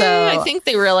we see? So. I think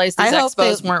they realized these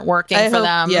expos weren't working for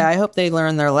them. Yeah, I hope they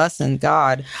learned their lesson.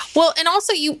 God. Well, and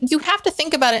also you have to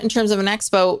think about it in terms of an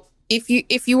expo.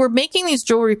 If you were making these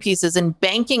jewelry pieces and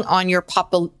banking on your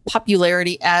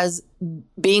popularity as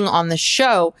being on the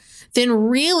show, then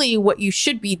really what you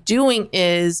should be doing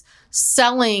is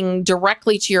selling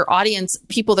directly to your audience,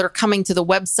 people that are coming to the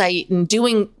website and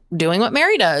doing what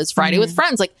Mary does, Friday with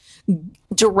Friends, like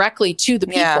directly to the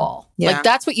people. Yeah. Like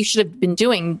that's what you should have been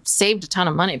doing. Saved a ton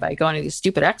of money by going to these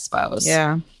stupid expos.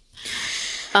 Yeah.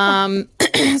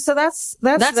 So that's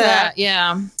that.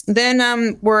 Yeah.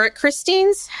 Then we're at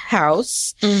Christine's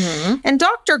house, and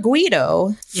Dr.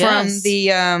 Guido from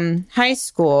the high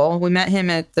school. We met him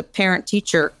at the parent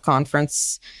teacher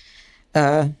conference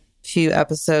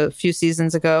few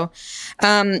seasons ago,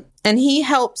 and he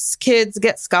helps kids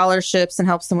get scholarships and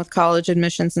helps them with college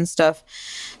admissions and stuff.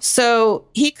 So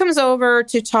he comes over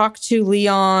to talk to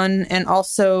Leon and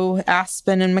also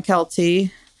Aspen and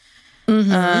McKelty.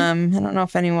 I don't know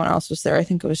if anyone else was there. I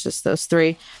think it was just those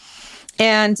three.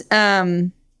 And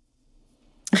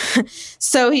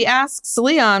so he asks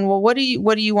Leon, well, what do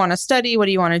you want to study? What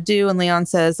do you want to do? And Leon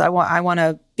says, I want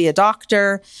to be a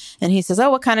doctor. And he says,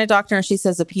 oh, what kind of doctor? And she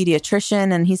says, a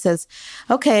pediatrician. And he says,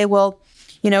 okay, well,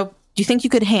 do you think you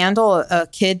could handle a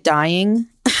kid dying?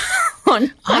 I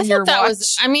thought that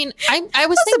was, I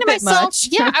was thinking to myself,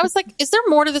 I was like, is there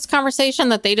more to this conversation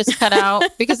that they just cut out?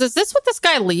 Because is this what this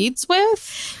guy leads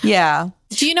with? Yeah.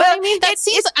 Do you know what I mean? That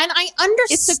seems, and I understand.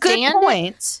 It's a good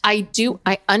point. I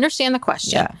understand the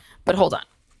question, but hold on.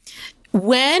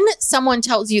 When someone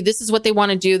tells you this is what they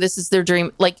want to do, this is their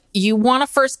dream, like you want to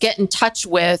first get in touch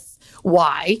with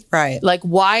why, right? Like,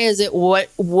 why is it,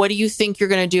 what do you think you're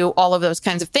going to do? All of those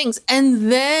kinds of things.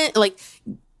 And then like,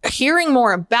 hearing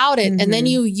more about it, and then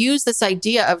you use this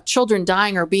idea of children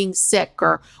dying or being sick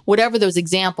or whatever those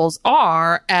examples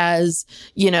are as,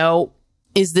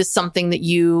 is this something that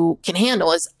you can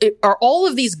handle? Are all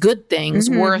of these good things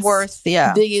worth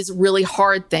these really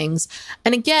hard things?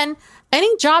 And again,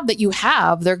 any job that you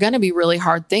have, they're going to be really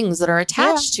hard things that are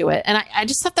attached to it. And I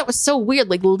just thought that was so weird,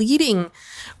 like leading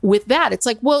with that. It's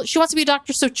like, well, she wants to be a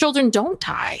doctor so children don't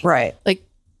die. Right. Like,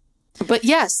 but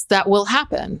yes, that will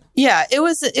happen. Yeah, it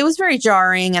was very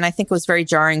jarring, and I think it was very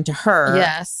jarring to her.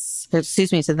 Yes.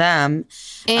 to them.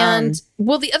 And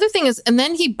well, the other thing is, and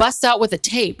then he busts out with a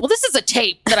tape. Well, this is a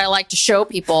tape that I like to show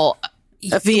people.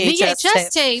 A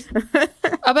VHS tape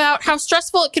about how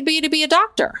stressful it could be to be a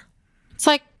doctor. It's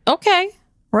like, okay.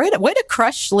 Right. Way to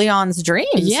crush Leon's dreams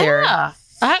here. Yeah.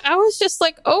 I was just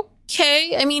like,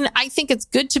 okay. I mean, I think it's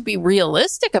good to be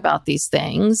realistic about these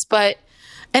things, but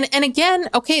and again,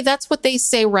 okay, that's what they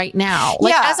say right now.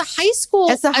 Like as a high school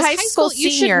senior,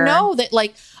 you should know that,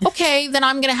 like, okay, then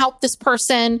I'm going to help this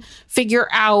person figure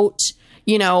out,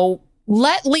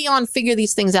 let Leon figure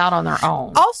these things out on their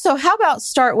own. Also, how about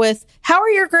start with, how are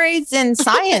your grades in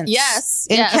science? Yes.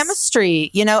 In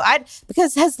chemistry?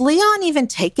 Because has Leon even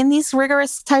taken these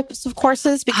rigorous types of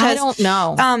courses? Because I don't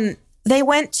know. They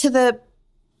went to the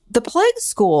plague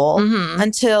school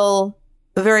until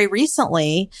very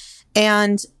recently.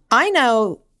 And I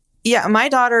know, my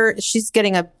daughter, she's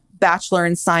getting a bachelor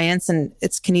in science and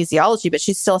it's kinesiology, but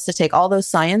she still has to take all those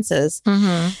sciences.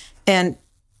 And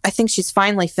I think she's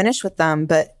finally finished with them,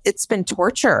 but it's been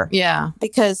torture. Yeah.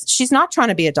 Because she's not trying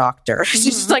to be a doctor. She's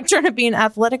just like trying to be an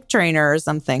athletic trainer or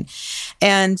something.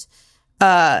 And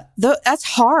that's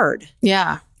hard.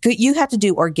 Yeah. You have to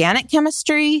do organic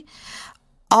chemistry,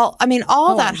 all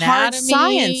that hard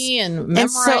science and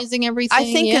memorizing everything.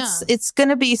 I think it's going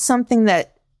to be something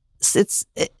that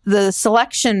the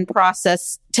selection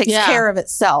process takes care of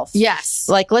itself. Yes.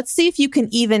 Like, let's see if you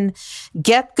can even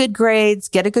get good grades,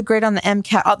 get a good grade on the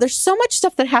MCAT. There's so much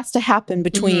stuff that has to happen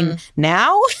between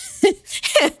now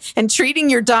and treating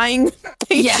your dying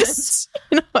patients.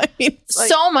 Yes.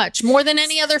 So much more than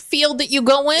any other field that you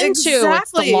go into.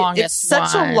 Exactly. It's the longest It's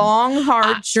such a long,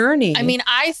 hard journey. I mean,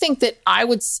 I think that I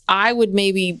would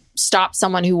maybe stop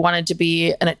someone who wanted to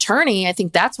be an attorney. I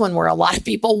think that's where a lot of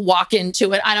people walk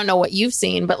into it. I don't know what you've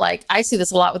seen, but like I see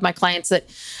this a lot with my clients, that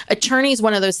attorney is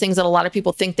one of those things that a lot of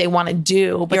people think they want to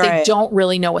do, but they don't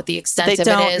really know what the extent of it is.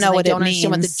 They don't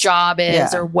understand what the job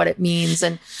is or what it means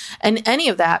and any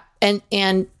of that. And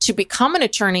to become an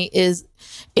attorney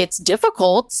it's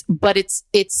difficult, but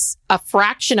it's a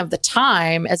fraction of the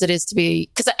time as it is to be,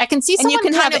 because I can see someone. And you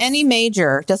can have any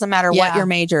major. Doesn't matter what your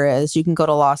major is. You can go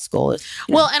to law school.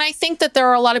 Well, and I think that there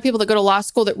are a lot of people that go to law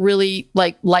school that really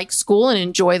like school and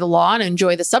enjoy the law and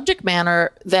enjoy the subject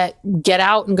matter, that get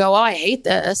out and go, oh, I hate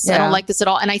this. I don't like this at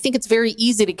all. And I think it's very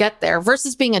easy to get there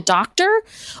versus being a doctor.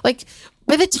 Like,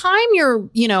 by the time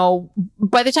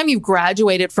you've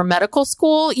graduated from medical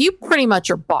school, you pretty much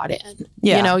are bought in.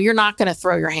 Yeah. You're not going to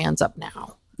throw your hands up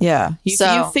now. Yeah.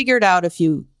 You figured out if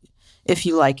you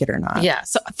like it or not. Yeah.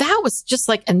 So that was just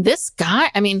like, and this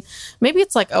guy, I mean, maybe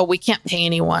it's like, oh, we can't pay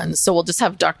anyone, so we'll just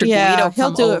have Dr. Guido come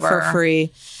he'll do over. it for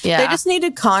free. Yeah. They just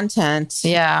needed content.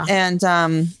 Yeah. And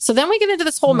so then we get into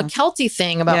this whole McKelty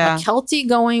thing about McKelty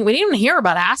going, we didn't even hear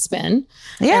about Aspen.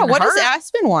 Yeah. What does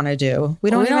Aspen want to do?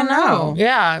 We don't even know.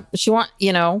 Yeah.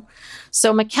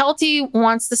 So McKelty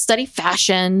wants to study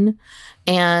fashion,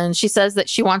 and she says that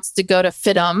she wants to go to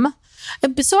FITM.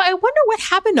 So I wonder what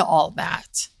happened to all of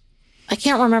that. I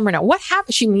can't remember now. What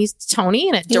happened? She meets Tony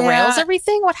and it derails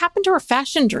everything. What happened to her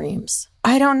fashion dreams?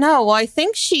 I don't know. Well, I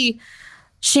think she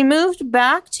moved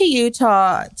back to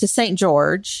Utah, to St.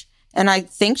 George, and I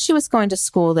think she was going to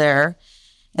school there.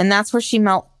 And that's where she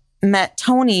met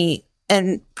Tony.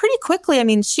 And pretty quickly, I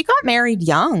mean, she got married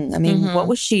young. I mean, what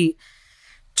was she,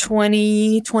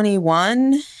 20,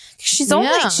 21? She's only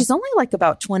like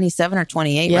about 27 or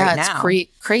 28 right now. Yeah, it's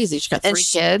crazy. She's got 3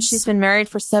 kids. She's been married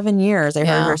for 7 years. I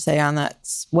heard her say on that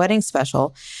wedding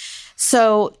special.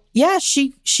 So yeah,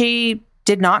 she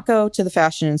did not go to the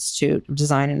Fashion Institute of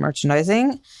Design and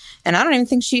Merchandising, and I don't even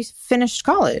think she finished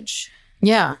college.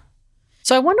 Yeah.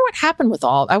 So I wonder what happened with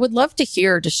all. I would love to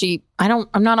hear. I'm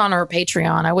not on her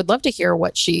Patreon. I would love to hear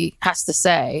what she has to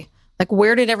say. Like,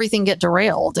 where did everything get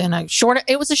derailed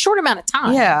it was a short amount of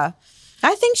time. Yeah.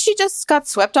 I think she just got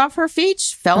swept off her feet.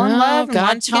 She fell in love.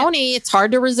 God, Tony, it's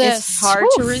hard to resist. It's hard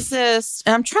to resist.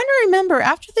 And I'm trying to remember,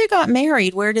 after they got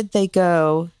married, where did they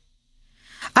go?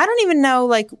 I don't even know.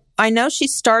 Like, I know she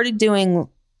started doing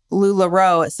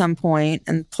LuLaRoe at some point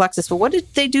and Plexus, but what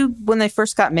did they do when they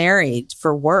first got married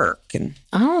for work? And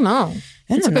I don't know.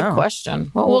 That's a good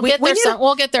question. Well, we'll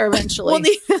get there eventually.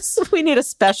 We need a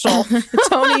special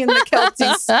Tony and the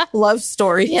Kelties love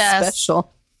story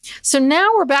special. So now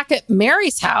we're back at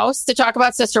Mary's house to talk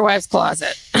about Sister Wives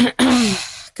Closet.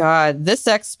 God, this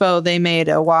expo, they made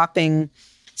a whopping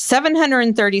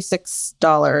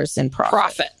 $736 in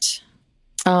profit.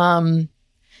 And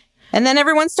then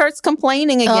everyone starts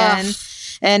complaining again.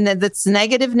 And that's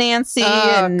negative Nancy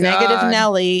and negative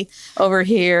Nellie over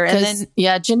here. And then,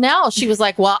 Janelle, she was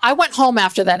like, well, I went home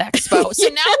after that expo. So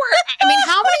now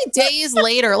how many days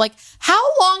later, like, how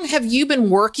long have you been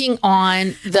working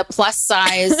on the plus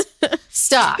size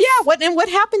stuff? Yeah. What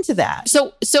happened to that?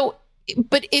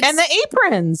 But it's, and the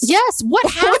aprons. Yes. What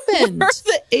happened? Where are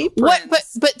the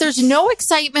aprons? But there's no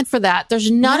excitement for that. There's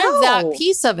none of that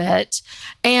piece of it.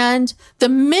 And the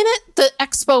minute the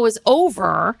expo is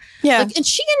over, like, and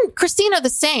she and Christina are the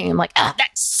same. Like,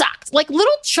 that sucked. Like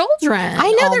little children.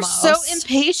 I know, almost. they're so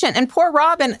impatient. And poor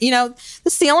Robin, this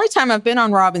is the only time I've been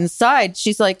on Robin's side.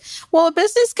 She's like, well, a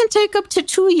business can take up to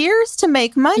 2 years to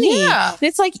make money. Yeah. And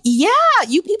it's like, yeah,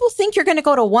 you people think you're going to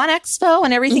go to one expo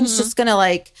and everything's just going to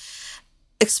like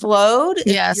explode.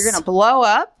 Yes. You're going to blow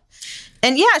up.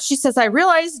 And yeah, she says,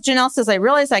 Janelle says, I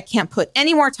realize I can't put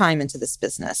any more time into this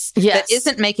business that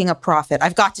isn't making a profit.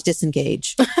 I've got to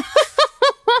disengage. And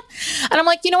I'm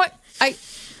like, you know what?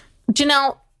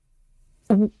 Janelle,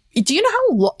 do you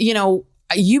know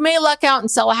how, you may luck out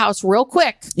and sell a house real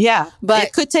quick. Yeah. But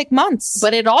it could take months.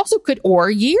 But it also could,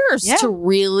 or years to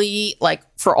really, like,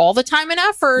 for all the time and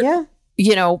effort,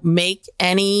 make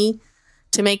any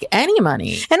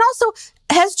money. And also,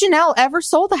 has Janelle ever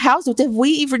sold a house? Did we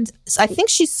even? I think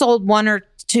she sold 1 or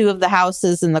 2 of the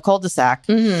houses in the cul-de-sac.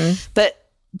 Mm-hmm. But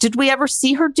did we ever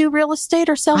see her do real estate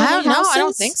or sell any houses? No, I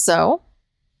don't think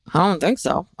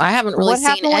so. I haven't really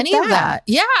seen any of that.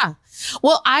 Yeah.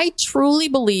 Well, I truly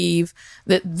believe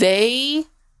that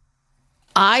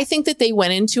I think that they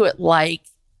went into it like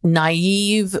a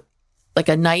naive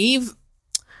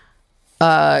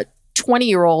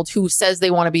 20-year-old who says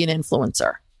they want to be an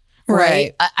influencer.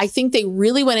 Right. I think they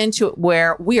really went into it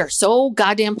where we are so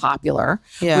goddamn popular.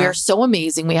 Yeah. We are so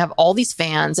amazing. We have all these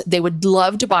fans. They would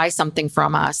love to buy something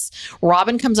from us.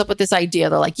 Robin comes up with this idea.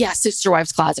 They're like, yeah, Sister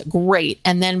Wives Closet. Great.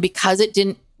 And then because they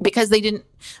didn't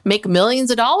make millions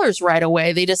of dollars right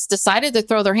away, they just decided to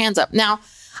throw their hands up. Now,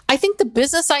 I think the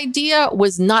business idea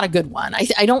was not a good one.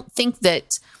 I don't think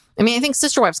that, I think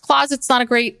Sister Wives Closet's not a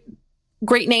great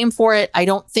name for it. I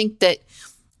don't think that,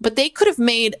 but they could have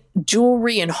made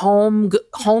jewelry and home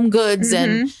goods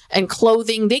and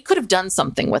clothing. They could have done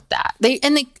something with that.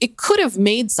 It could have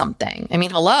made something.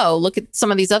 Hello, look at some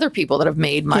of these other people that have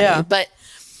made money. Yeah. But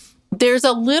there's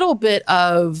a little bit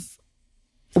of,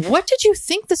 what did you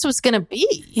think this was going to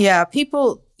be? Yeah,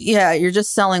 you're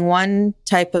just selling one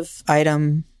type of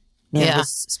item.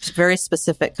 This very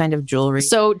specific kind of jewelry.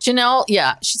 So Janelle,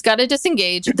 she's got to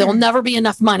disengage. There'll never be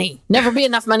enough money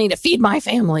to feed my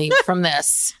family from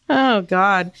this. Oh,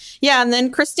 God. Yeah. And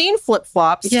then Christine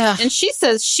flip-flops. Yeah. And she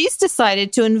says she's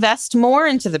decided to invest more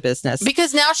into the business.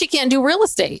 Because now she can't do real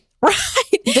estate. Right.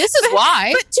 This is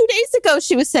why. But 2 days ago,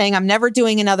 she was saying, I'm never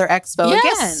doing another expo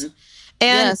again.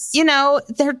 And,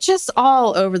 they're just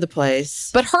all over the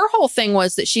place. But her whole thing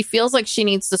was that she feels like she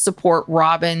needs to support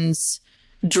Robin's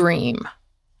dream.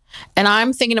 And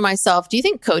I'm thinking to myself, do you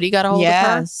think Cody got a hold of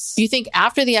her? Do you think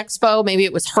after the expo, maybe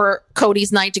it was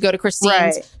Cody's night to go to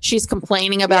Christine's? Right. She's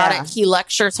complaining about it. He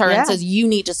lectures her and says, you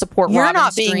need to support Robin's dream. You're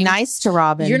not being nice to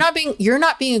Robin. You're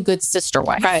not being a good sister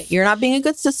wife. Right. You're not being a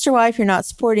good sister wife. You're not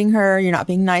supporting her. You're not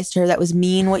being nice to her. That was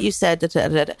mean what you said.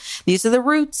 These are the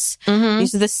roots. Mm-hmm.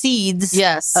 These are the seeds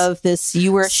of this.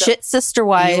 You were a shit sister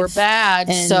wife. You were bad.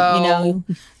 And, so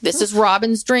this is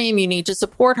Robin's dream. You need to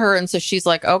support her. And so she's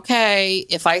like, okay,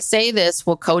 if I say this,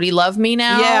 will Cody love me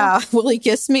now? Yeah. Will he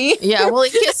kiss me? Yeah. Will he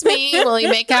kiss me? Will he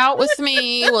make out with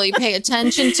me? Will he pay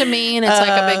attention to me? And it's like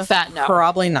a big fat no.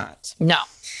 Probably not. No.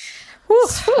 Whew.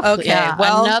 Okay. Yeah,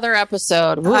 well, another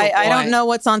episode. Ooh, I don't know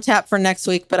what's on tap for next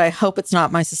week, but I hope it's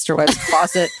not My Sister Wives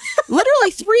Closet. Literally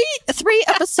three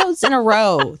episodes in a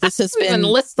row. This has been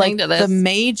listening to this. The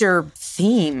major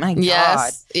theme. My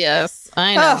God. Yes.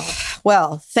 I know.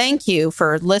 Well, thank you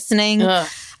for listening.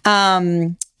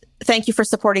 Thank you for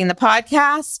supporting the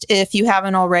podcast. If you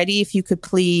haven't already, if you could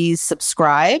please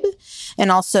subscribe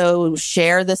and also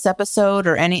share this episode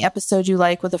or any episode you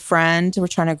like with a friend. We're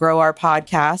trying to grow our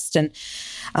podcast and,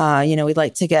 we'd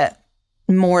like to get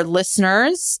more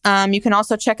listeners. You can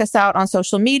also check us out on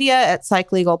social media at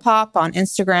Psych Legal Pop on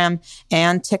Instagram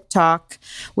and TikTok.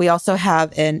 We also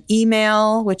have an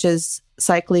email, which is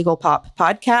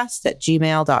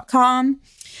psychlegalpoppodcast@gmail.com.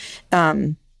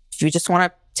 If you just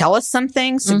want to tell us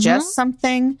something, suggest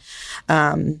something,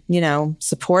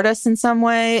 support us in some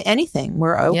way, anything.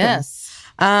 We're open. Yes.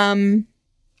 And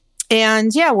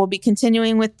we'll be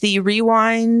continuing with the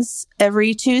rewinds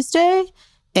every Tuesday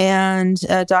and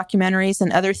documentaries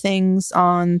and other things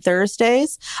on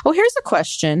Thursdays. Oh, here's a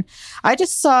question. I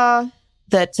just saw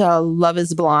that Love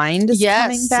is Blind is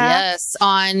coming back. Yes,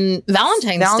 on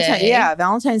Valentine's Day. Yeah,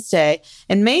 Valentine's Day.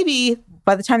 And maybe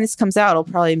by the time this comes out, it'll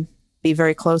probably be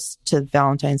very close to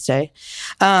Valentine's Day.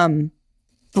 Let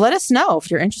us know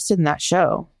if you're interested in that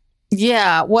show.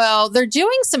 Yeah, well, they're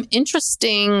doing some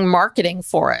interesting marketing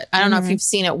for it. I don't know if you've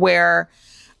seen it, where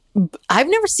I've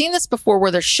never seen this before, where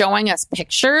they're showing us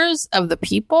pictures of the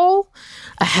people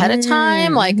ahead of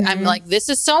time. Like, I'm like, this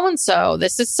is so-and-so,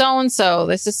 this is so-and-so,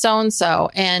 this is so-and-so.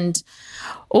 And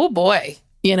oh boy,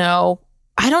 you know,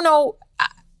 I don't know.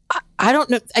 I don't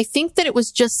know. I think that it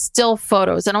was just still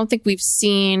photos. I don't think we've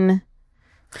seen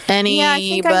anybody. Yeah,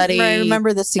 I think I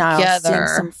remember this together. Now, seeing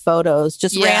some photos,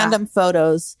 just random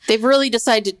photos. They've really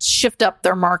decided to shift up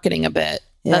their marketing a bit.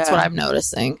 Yeah. That's what I'm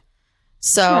noticing.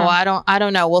 So I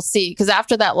don't know. We'll see. Because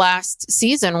after that last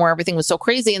season where everything was so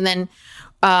crazy, and then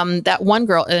that one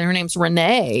girl, her name's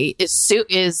Renee,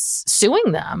 is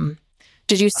suing them.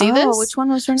 Did you see this? Which one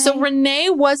was Renee? So Renee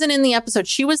wasn't in the episode.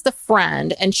 She was the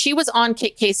friend, and she was on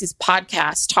Kate Casey's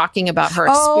podcast talking about her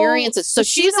experiences. So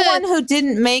she's the one who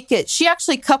didn't make it. She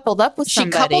actually coupled up with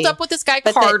somebody. She coupled up with this guy,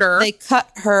 Carter. They cut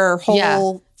her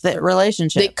whole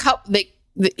relationship.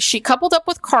 She coupled up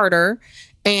with Carter,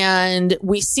 and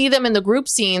we see them in the group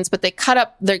scenes, but they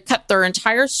cut their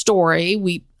entire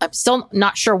story. I'm still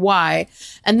not sure why.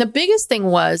 And the biggest thing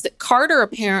was that Carter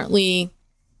apparently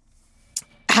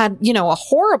had,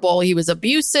 he was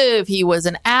abusive. He was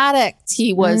an addict.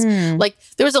 He was like,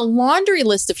 there was a laundry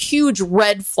list of huge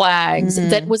red flags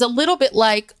that was a little bit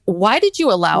like, why did you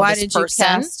allow this person? Why did you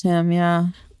cast him? Yeah.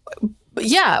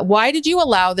 Yeah. Why did you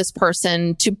allow this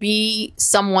person to be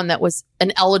someone that was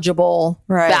an eligible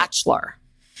bachelor?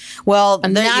 Well,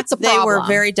 and that's a problem. They were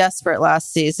very desperate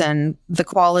last season. The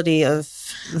quality of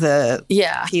the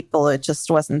people, it just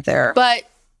wasn't there. But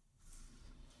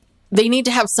they need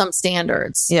to have some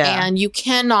standards. Yeah. And you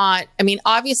cannot,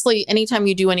 obviously, anytime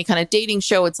you do any kind of dating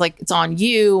show, it's like, it's on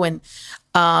you. And,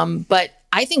 but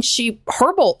I think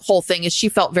her whole thing is she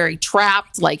felt very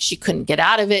trapped, like she couldn't get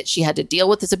out of it. She had to deal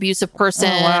with this abusive person.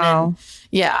 Oh, wow.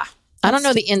 And I don't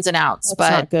know the ins and outs, but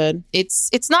not good.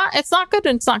 It's not good.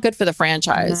 And it's not good for the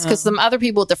franchise, because some other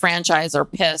people at the franchise are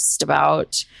pissed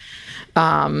about,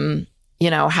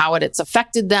 how it's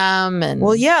affected them. And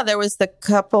there was the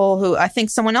couple who I think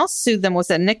someone else sued them.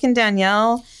 Was it Nick and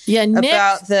Danielle? Yeah, Nick.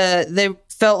 About they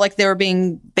felt like they were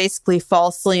being basically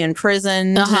falsely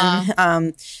imprisoned.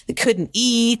 And, they couldn't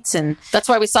eat, and that's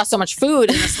why we saw so much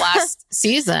food in this last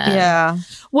season. Yeah.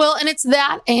 Well, and it's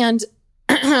that, and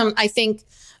I think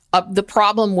the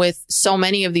problem with so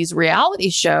many of these reality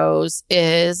shows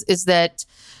is that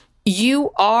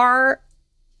you are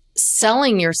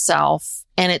selling yourself.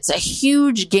 And it's a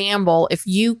huge gamble if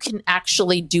you can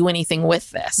actually do anything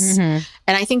with this. And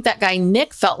I think that guy,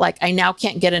 Nick, felt like, I now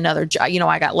can't get another job.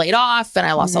 I got laid off and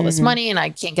I lost all this money and I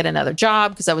can't get another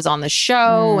job because I was on the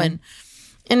show. And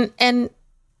again,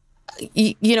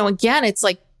 it's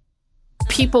like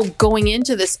people going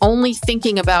into this only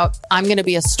thinking about, I'm going to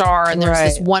be a star and there's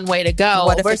this one way to go.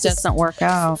 What if it doesn't work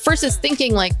out? Versus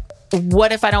thinking like,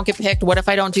 what if I don't get picked? What if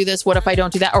I don't do this? What if I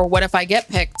don't do that? Or what if I get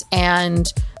picked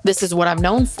and this is what I'm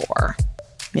known for?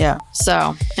 Yeah.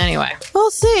 So anyway,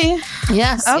 we'll see.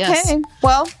 Yes. Okay. Yes.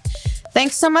 Well,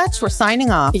 thanks so much. We're signing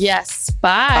off. Yes.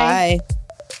 Bye. Bye.